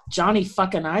 Johnny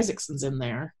fucking Isaacson's in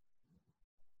there.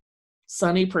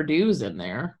 Sonny Perdue's in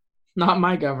there. Not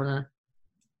my governor.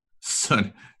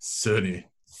 Sonny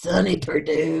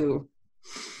Perdue.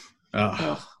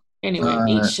 Anyway,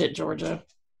 eat shit, Georgia.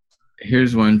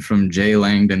 Here's one from Jay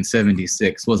Langdon,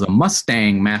 76. Was a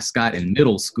Mustang mascot in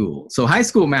middle school. So high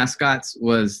school mascots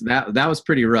was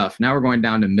pretty rough. Now we're going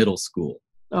down to middle school.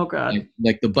 Oh God!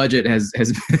 Like the budget has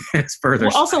further.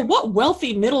 Well, also, what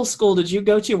wealthy middle school did you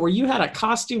go to where you had a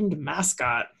costumed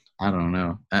mascot? I don't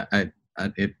know.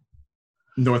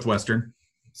 Northwestern.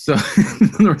 So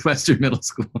Northwestern Middle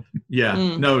School.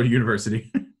 Yeah. No,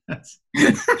 university.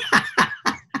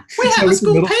 We have a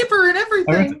school paper and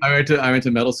everything. I went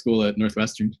to middle school at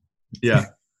Northwestern. Yeah.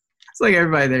 It's like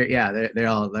everybody there. Yeah, they're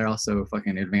all so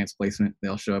fucking advanced placement. They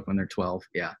all show up when they're 12.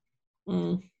 Yeah.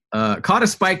 Caught a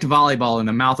spiked volleyball in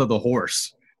the mouth of the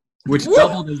horse, which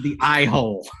doubled as the eye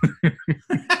hole.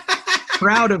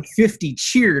 crowd of 50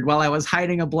 cheered while I was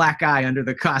hiding a black eye under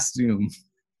the costume.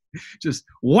 Just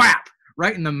whap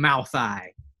right in the mouth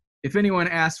eye. If anyone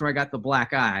asked where I got the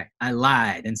black eye, I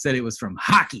lied and said it was from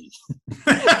hockey.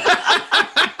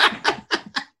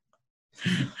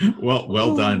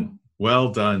 Well done.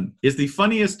 Well done. Is the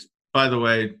funniest, by the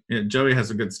way, Joey has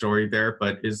a good story there,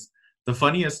 but is the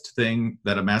funniest thing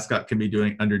that a mascot can be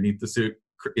doing underneath the suit,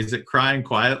 is it crying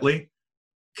quietly?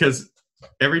 Because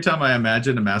every time I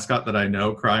imagine a mascot that I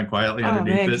know crying quietly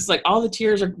underneath it. It's like all the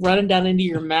tears are running down into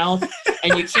your mouth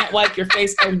and you can't wipe your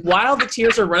face. And while the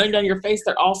tears are running down your face,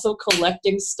 they're also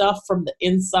collecting stuff from the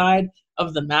inside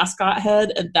of the mascot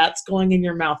head, and that's going in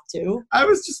your mouth too. I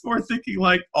was just more thinking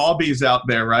like Albie's out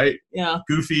there, right? Yeah.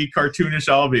 Goofy, cartoonish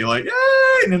Albie, like,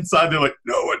 yay! And inside they're like,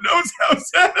 no one knows how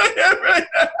sad I am right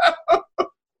now.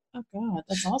 Oh God,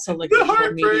 that's also like the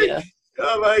heartbreak. Media.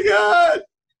 Oh my God.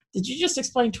 Did you just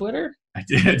explain Twitter? I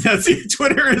did. That's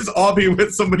Twitter is Albie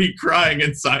with somebody crying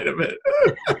inside of it.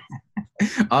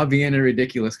 Albie in a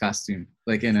ridiculous costume,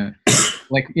 like in a,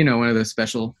 like, you know, one of those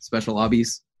special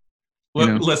Albies. Well,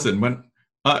 listen, when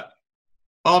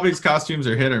Albie's costumes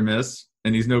are hit or miss,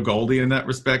 and he's no Goldie in that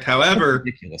respect. However, that's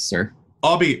ridiculous, sir.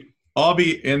 Albie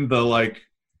in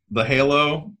the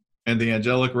halo and the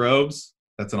angelic robes,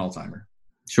 that's an all-timer.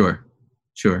 Sure.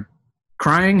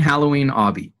 Crying Halloween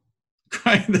Albie.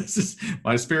 This is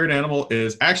my spirit animal.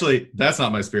 Is actually, that's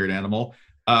not my spirit animal.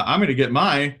 I'm going to get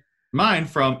mine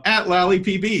from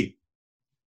 @LallyPB.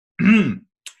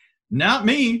 Not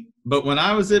me, but when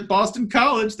I was at Boston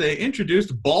College, they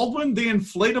introduced Baldwin the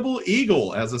Inflatable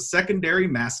Eagle as a secondary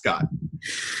mascot.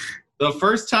 The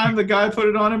first time the guy put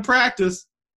it on in practice,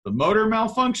 the motor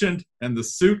malfunctioned and the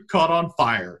suit caught on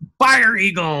fire. Fire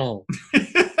Eagle!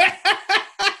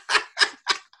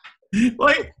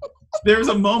 Like, there was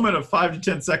a moment of 5 to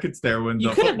 10 seconds there when you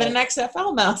could have been an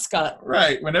XFL mascot.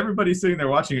 Right. When everybody's sitting there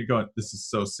watching it going, this is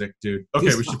so sick, dude.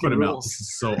 Okay, we should put him out. This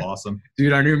is so awesome.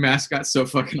 Dude, our new mascot's so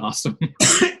fucking awesome.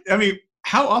 I mean,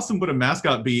 how awesome would a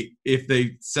mascot be if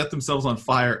they set themselves on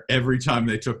fire every time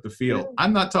they took the field?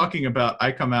 I'm not talking about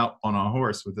I come out on a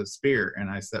horse with a spear and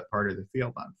I set part of the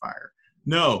field on fire.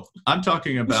 No, I'm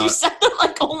talking about... You said that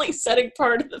like only setting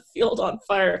part of the field on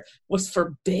fire was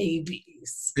for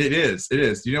babies. It is.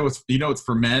 You know what's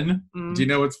for men? Do you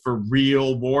know what's for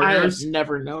real warriors? I have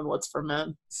never known what's for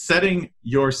men. Setting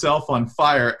yourself on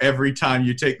fire every time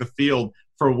you take the field.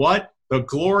 For what? The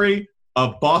glory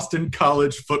of Boston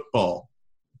College football.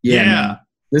 Yeah. Man.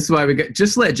 This is why we got...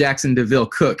 Just let Jackson DeVille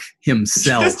cook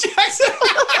himself.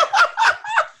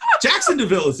 Jackson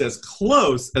DeVille is as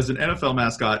close as an NFL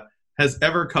mascot has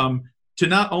ever come to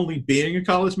not only being a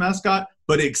college mascot,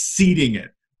 but exceeding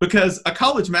it. Because a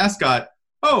college mascot,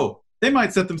 they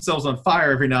might set themselves on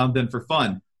fire every now and then for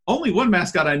fun. Only one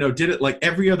mascot I know did it like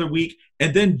every other week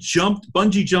and then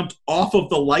bungee jumped off of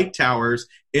the light towers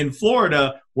in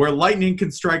Florida where lightning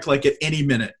can strike like at any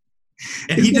minute.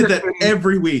 And he did that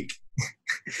every week.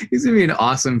 He's going to be an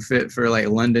awesome fit for like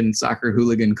London soccer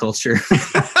hooligan culture.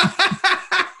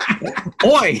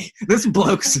 Oi, this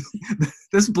bloke's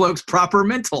proper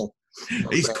mental.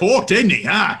 He's corked, isn't he?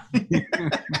 Huh?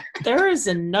 There is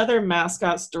another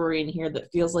mascot story in here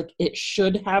that feels like it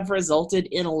should have resulted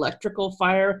in electrical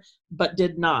fire, but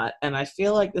did not. And I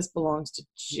feel like this belongs to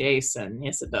Jason.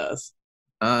 Yes, it does.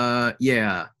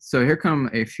 Yeah. So here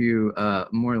come a few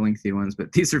more lengthy ones,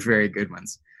 but these are very good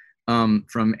ones.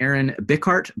 From Aaron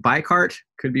Bicart,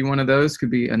 could be one of those, could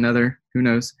be another, who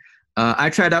knows. I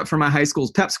tried out for my high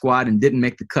school's pep squad and didn't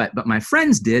make the cut, but my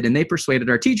friends did, and they persuaded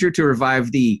our teacher to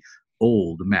revive the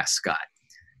old mascot,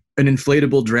 an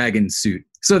inflatable dragon suit,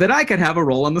 so that I could have a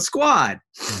role on the squad.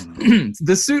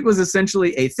 The suit was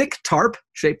essentially a thick tarp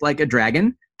shaped like a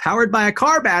dragon, powered by a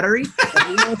car battery.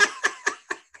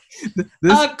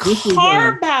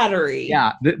 Battery.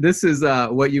 Yeah, this is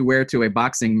what you wear to a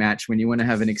boxing match when you want to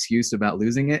have an excuse about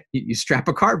losing it. You strap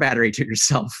a car battery to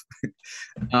yourself.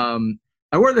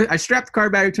 I strapped the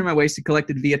car battery to my waist and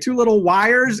collected via 2 little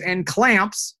wires and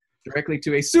clamps directly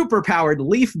to a super-powered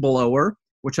leaf blower,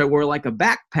 which I wore like a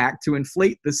backpack to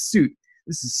inflate the suit.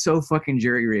 This is so fucking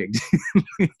jerry-rigged.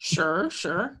 Sure.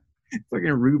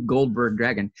 Fucking Rube Goldberg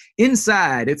dragon.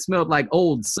 Inside, it smelled like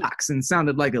old socks and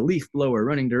sounded like a leaf blower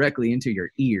running directly into your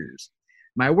ears.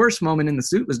 My worst moment in the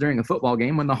suit was during a football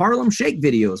game when the Harlem Shake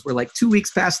videos were like 2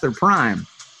 weeks past their prime.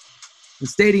 The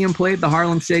stadium played the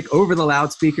Harlem Shake over the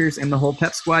loudspeakers, and the whole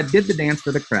pep squad did the dance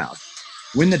for the crowd.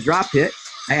 When the drop hit,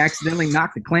 I accidentally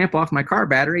knocked the clamp off my car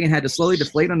battery and had to slowly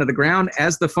deflate onto the ground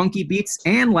as the funky beats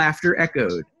and laughter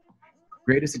echoed.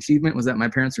 Greatest achievement was that my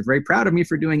parents were very proud of me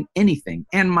for doing anything,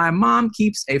 and my mom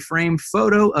keeps a framed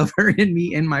photo of her and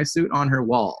me in my suit on her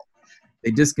wall.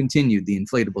 They discontinued the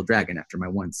inflatable dragon after my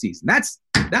one season.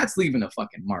 That's leaving a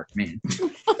fucking mark, man.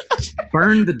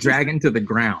 Burn the dragon to the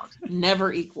ground.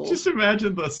 Never equal. Just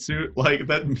imagine the suit, like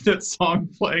that song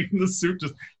playing, the suit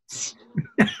just...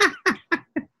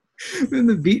 When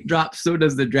the beat drops, so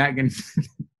does the dragon.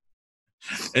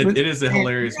 It is a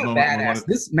hilarious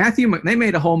moment. They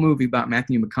made a whole movie about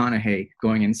Matthew McConaughey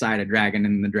going inside a dragon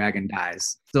and the dragon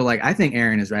dies. So like, I think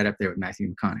Aaron is right up there with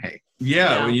Matthew McConaughey.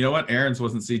 Yeah. Well, you know what? Aaron's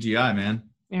wasn't CGI, man.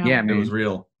 Yeah, man. It was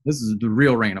real. This is the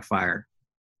real Reign of Fire.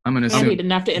 I'm going to assume. And he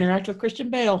didn't have to interact with Christian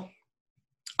Bale.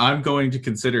 I'm going to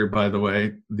consider, by the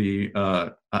way,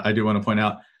 I do want to point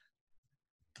out,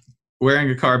 wearing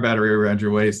a car battery around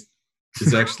your waist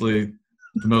is actually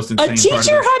the most insane part. A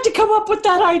teacher had to come up with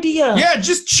that idea. Yeah,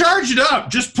 just charge it up.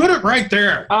 Just put it right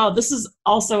there. Oh, this is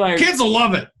also kids will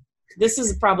love it. This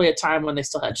is probably a time when they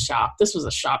still had shop. This was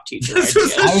a shop teacher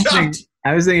idea.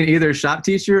 I was thinking either shop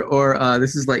teacher or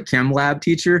this is like chem lab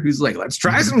teacher who's like, let's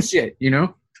try some shit, you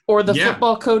know? Or the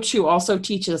football coach who also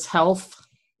teaches health.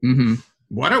 Mm-hmm.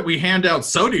 Why don't we hand out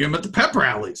sodium at the pep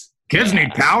rallies? Kids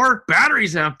need power.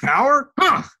 Batteries have power.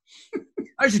 Huh.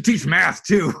 I should teach math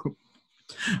too.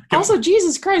 Also,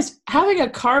 Jesus Christ,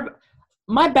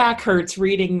 my back hurts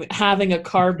reading having a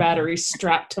car battery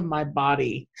strapped to my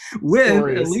body. With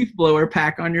a leaf blower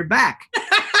pack on your back.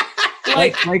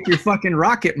 like your fucking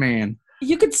Rocket Man.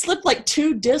 You could slip like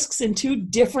 2 discs in 2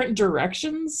 different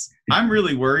directions. I'm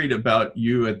really worried about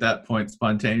you at that point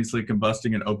spontaneously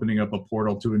combusting and opening up a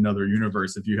portal to another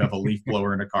universe if you have a leaf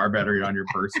blower and a car battery on your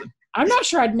person. I'm not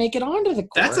sure I'd make it onto the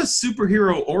course. That's a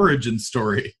superhero origin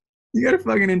story. You got a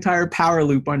fucking entire power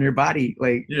loop on your body.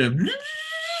 Like, yeah.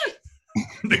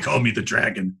 They call me the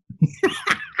dragon.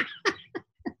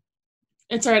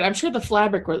 It's all right. I'm sure the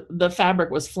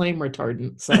fabric was flame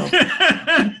retardant. So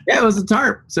yeah, it was a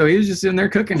tarp. So he was just in there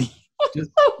cooking.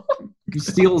 He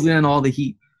steals in all the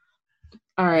heat.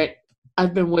 All right.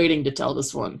 I've been waiting to tell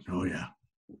this one. Oh, yeah.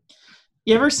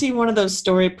 You ever see one of those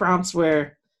story prompts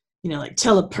where, like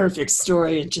tell a perfect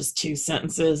story in just 2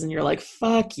 sentences and you're like,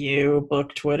 fuck you,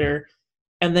 book Twitter.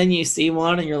 And then you see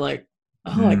one and you're like,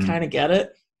 oh, I kind of get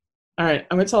it. All right.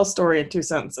 I'm going to tell a story in 2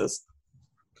 sentences.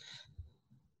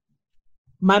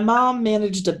 My mom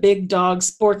managed a Big Dog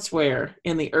Sportswear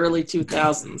in the early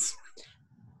 2000s.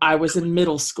 I was in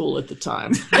middle school at the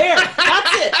time. There,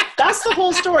 that's it. That's the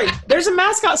whole story. There's a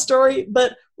mascot story,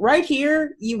 but right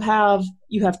here you have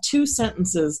 2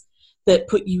 sentences that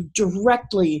put you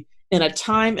directly in a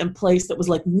time and place that was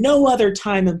like no other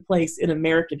time and place in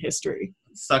American history.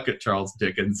 Suck it, Charles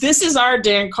Dickens. Is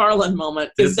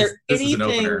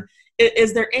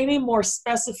there any more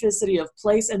specificity of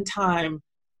place and time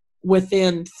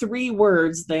within 3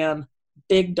 words than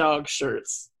Big Dog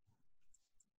shirts?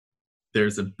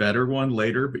 There's a better one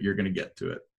later, but you're going to get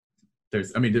to it.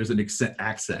 There's an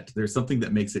accent. There's something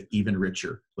that makes it even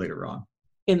richer later on.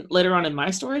 Later on in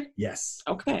my story? Yes.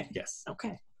 Okay. Yes.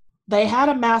 Okay. They had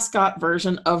a mascot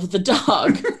version of the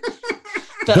dog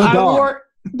that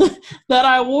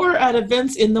I wore at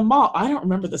events in the mall. I don't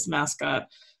remember this mascot.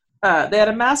 They had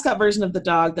a mascot version of the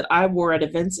dog that I wore at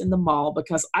events in the mall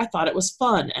because I thought it was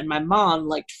fun, and my mom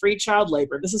liked free child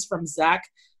labor. This is from Zach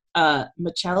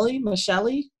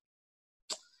Michelli.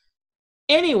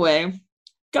 Anyway,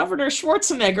 Governor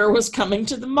Schwarzenegger was coming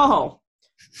to the mall.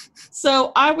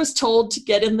 So I was told to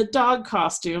get in the dog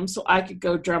costume so I could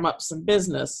go drum up some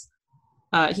business.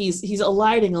 He's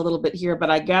alighting a little bit here, but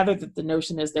I gather that the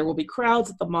notion is there will be crowds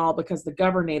at the mall because the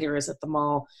governor is at the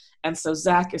mall. And so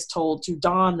Zach is told to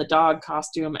don the dog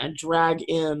costume and drag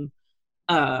in,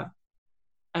 no,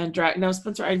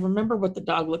 Spencer, I remember what the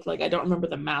dog looked like. I don't remember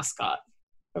the mascot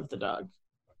of the dog.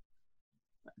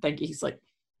 Thank you. He's like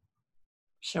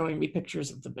showing me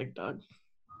pictures of the big dog.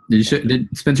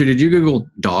 Spencer, did you Google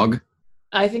dog?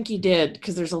 I think he did,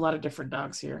 because there's a lot of different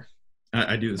dogs here.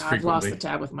 I do this frequently. I've lost the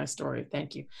tab with my story.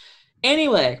 Thank you.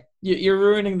 Anyway, you're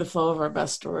ruining the flow of our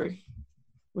best story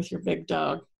with your big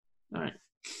dog. All right.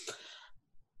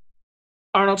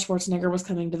 Arnold Schwarzenegger was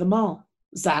coming to the mall.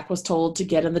 Zach was told to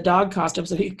get in the dog costume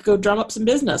so he could go drum up some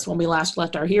business when we last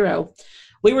left our hero.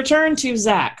 We returned to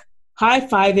Zach,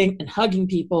 high-fiving and hugging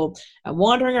people and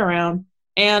wandering around,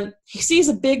 and he sees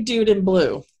a big dude in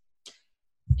blue.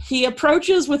 He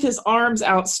approaches with his arms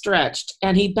outstretched,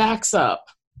 and he backs up.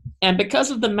 And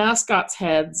because of the mascot's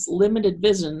head's limited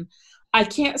vision, I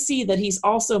can't see that he's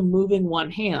also moving one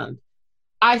hand.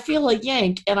 I feel a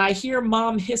yank, and I hear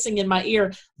Mom hissing in my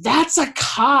ear, "That's a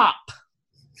cop!"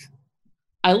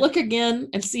 I look again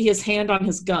and see his hand on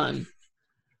his gun.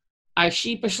 I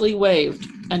sheepishly waved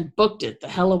and booked it the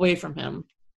hell away from him.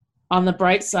 On the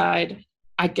bright side,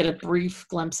 I get a brief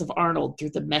glimpse of Arnold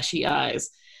through the meshy eyes,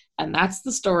 And that's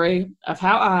the story of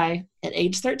how I, at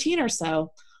age 13 or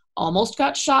so, almost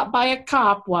got shot by a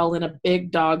cop while in a big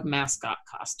dog mascot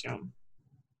costume.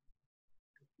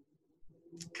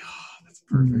 God, that's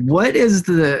perfect. What is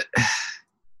the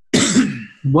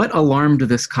what alarmed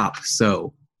this cop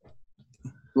so?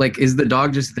 Like, is the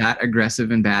dog just that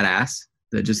aggressive and badass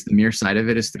that just the mere sight of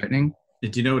it is threatening?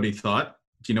 Do you know what he thought?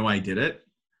 Do you know why he did it?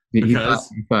 He thought,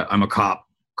 I'm a cop.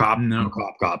 No. I'm a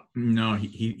cop. No,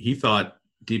 he thought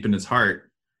deep in his heart,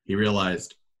 he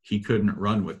realized he couldn't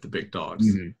run with the big dogs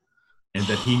and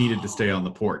that he needed to stay on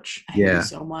the porch. I hate you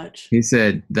so much. He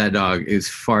said that dog is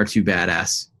far too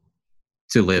badass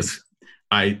to live.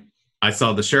 I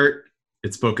saw the shirt.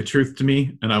 It spoke a truth to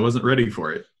me, and I wasn't ready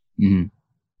for it. Mm-hmm.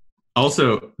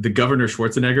 Also, the Governor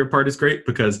Schwarzenegger part is great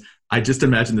because I just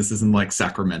imagine this is in like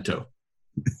Sacramento.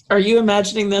 Are you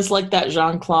imagining this like that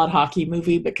Jean-Claude hockey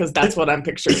movie? Because that's what I'm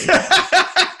picturing.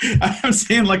 I'm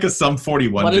saying like a Sum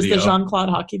 41 What video. is the Jean-Claude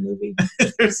hockey movie?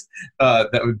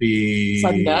 That would be...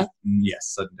 Sudden Death?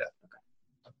 Yes, Sudden Death. Okay.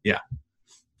 Yeah.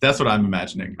 That's what I'm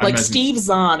imagining. Like Steve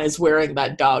Zahn is wearing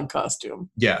that dog costume.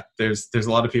 Yeah, there's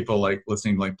a lot of people like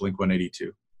listening to like Blink-182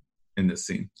 in this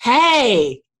scene.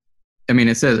 Hey! I mean,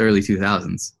 it says early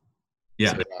 2000s.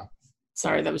 Yeah. So,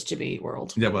 Sorry, that was Jimmy Eat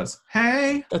World. That was.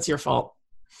 Hey! That's your fault.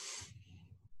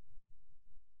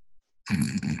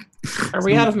 Are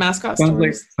we out of mascot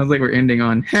stories? Sounds like we're ending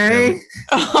on, hey!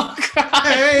 Oh, God.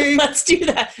 Hey! Let's do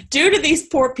that. Do to these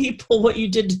poor people what you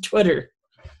did to Twitter.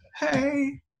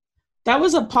 Hey! That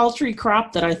was a paltry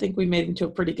crop that I think we made into a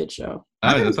pretty good show.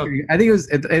 I think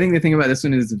the thing about this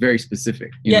one is very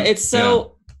specific. It's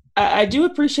so... I do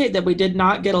appreciate that we did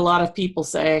not get a lot of people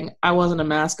saying, I wasn't a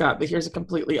mascot, but here's a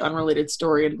completely unrelated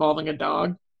story involving a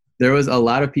dog. There was a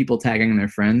lot of people tagging their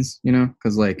friends,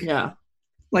 because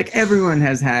like everyone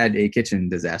has had a kitchen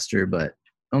disaster, but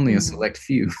only a select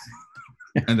few.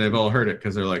 And they've all heard it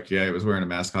because they're like, yeah, he was wearing a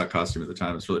mascot costume at the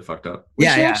time. It's really fucked up.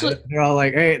 They're all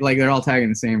like, hey, like they're all tagging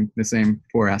the same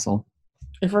poor asshole.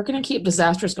 If we're going to keep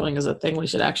disasters going as a thing, we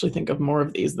should actually think of more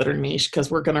of these that are niche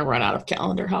because we're going to run out of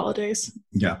calendar holidays.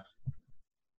 Yeah.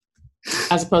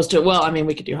 As opposed to,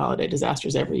 we could do holiday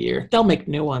disasters every year. They'll make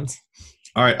new ones.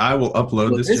 All right, I will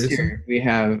upload this. This year we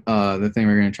have the thing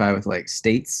we're going to try with like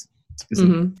states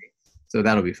specifically. So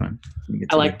that'll be fun.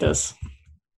 I like this.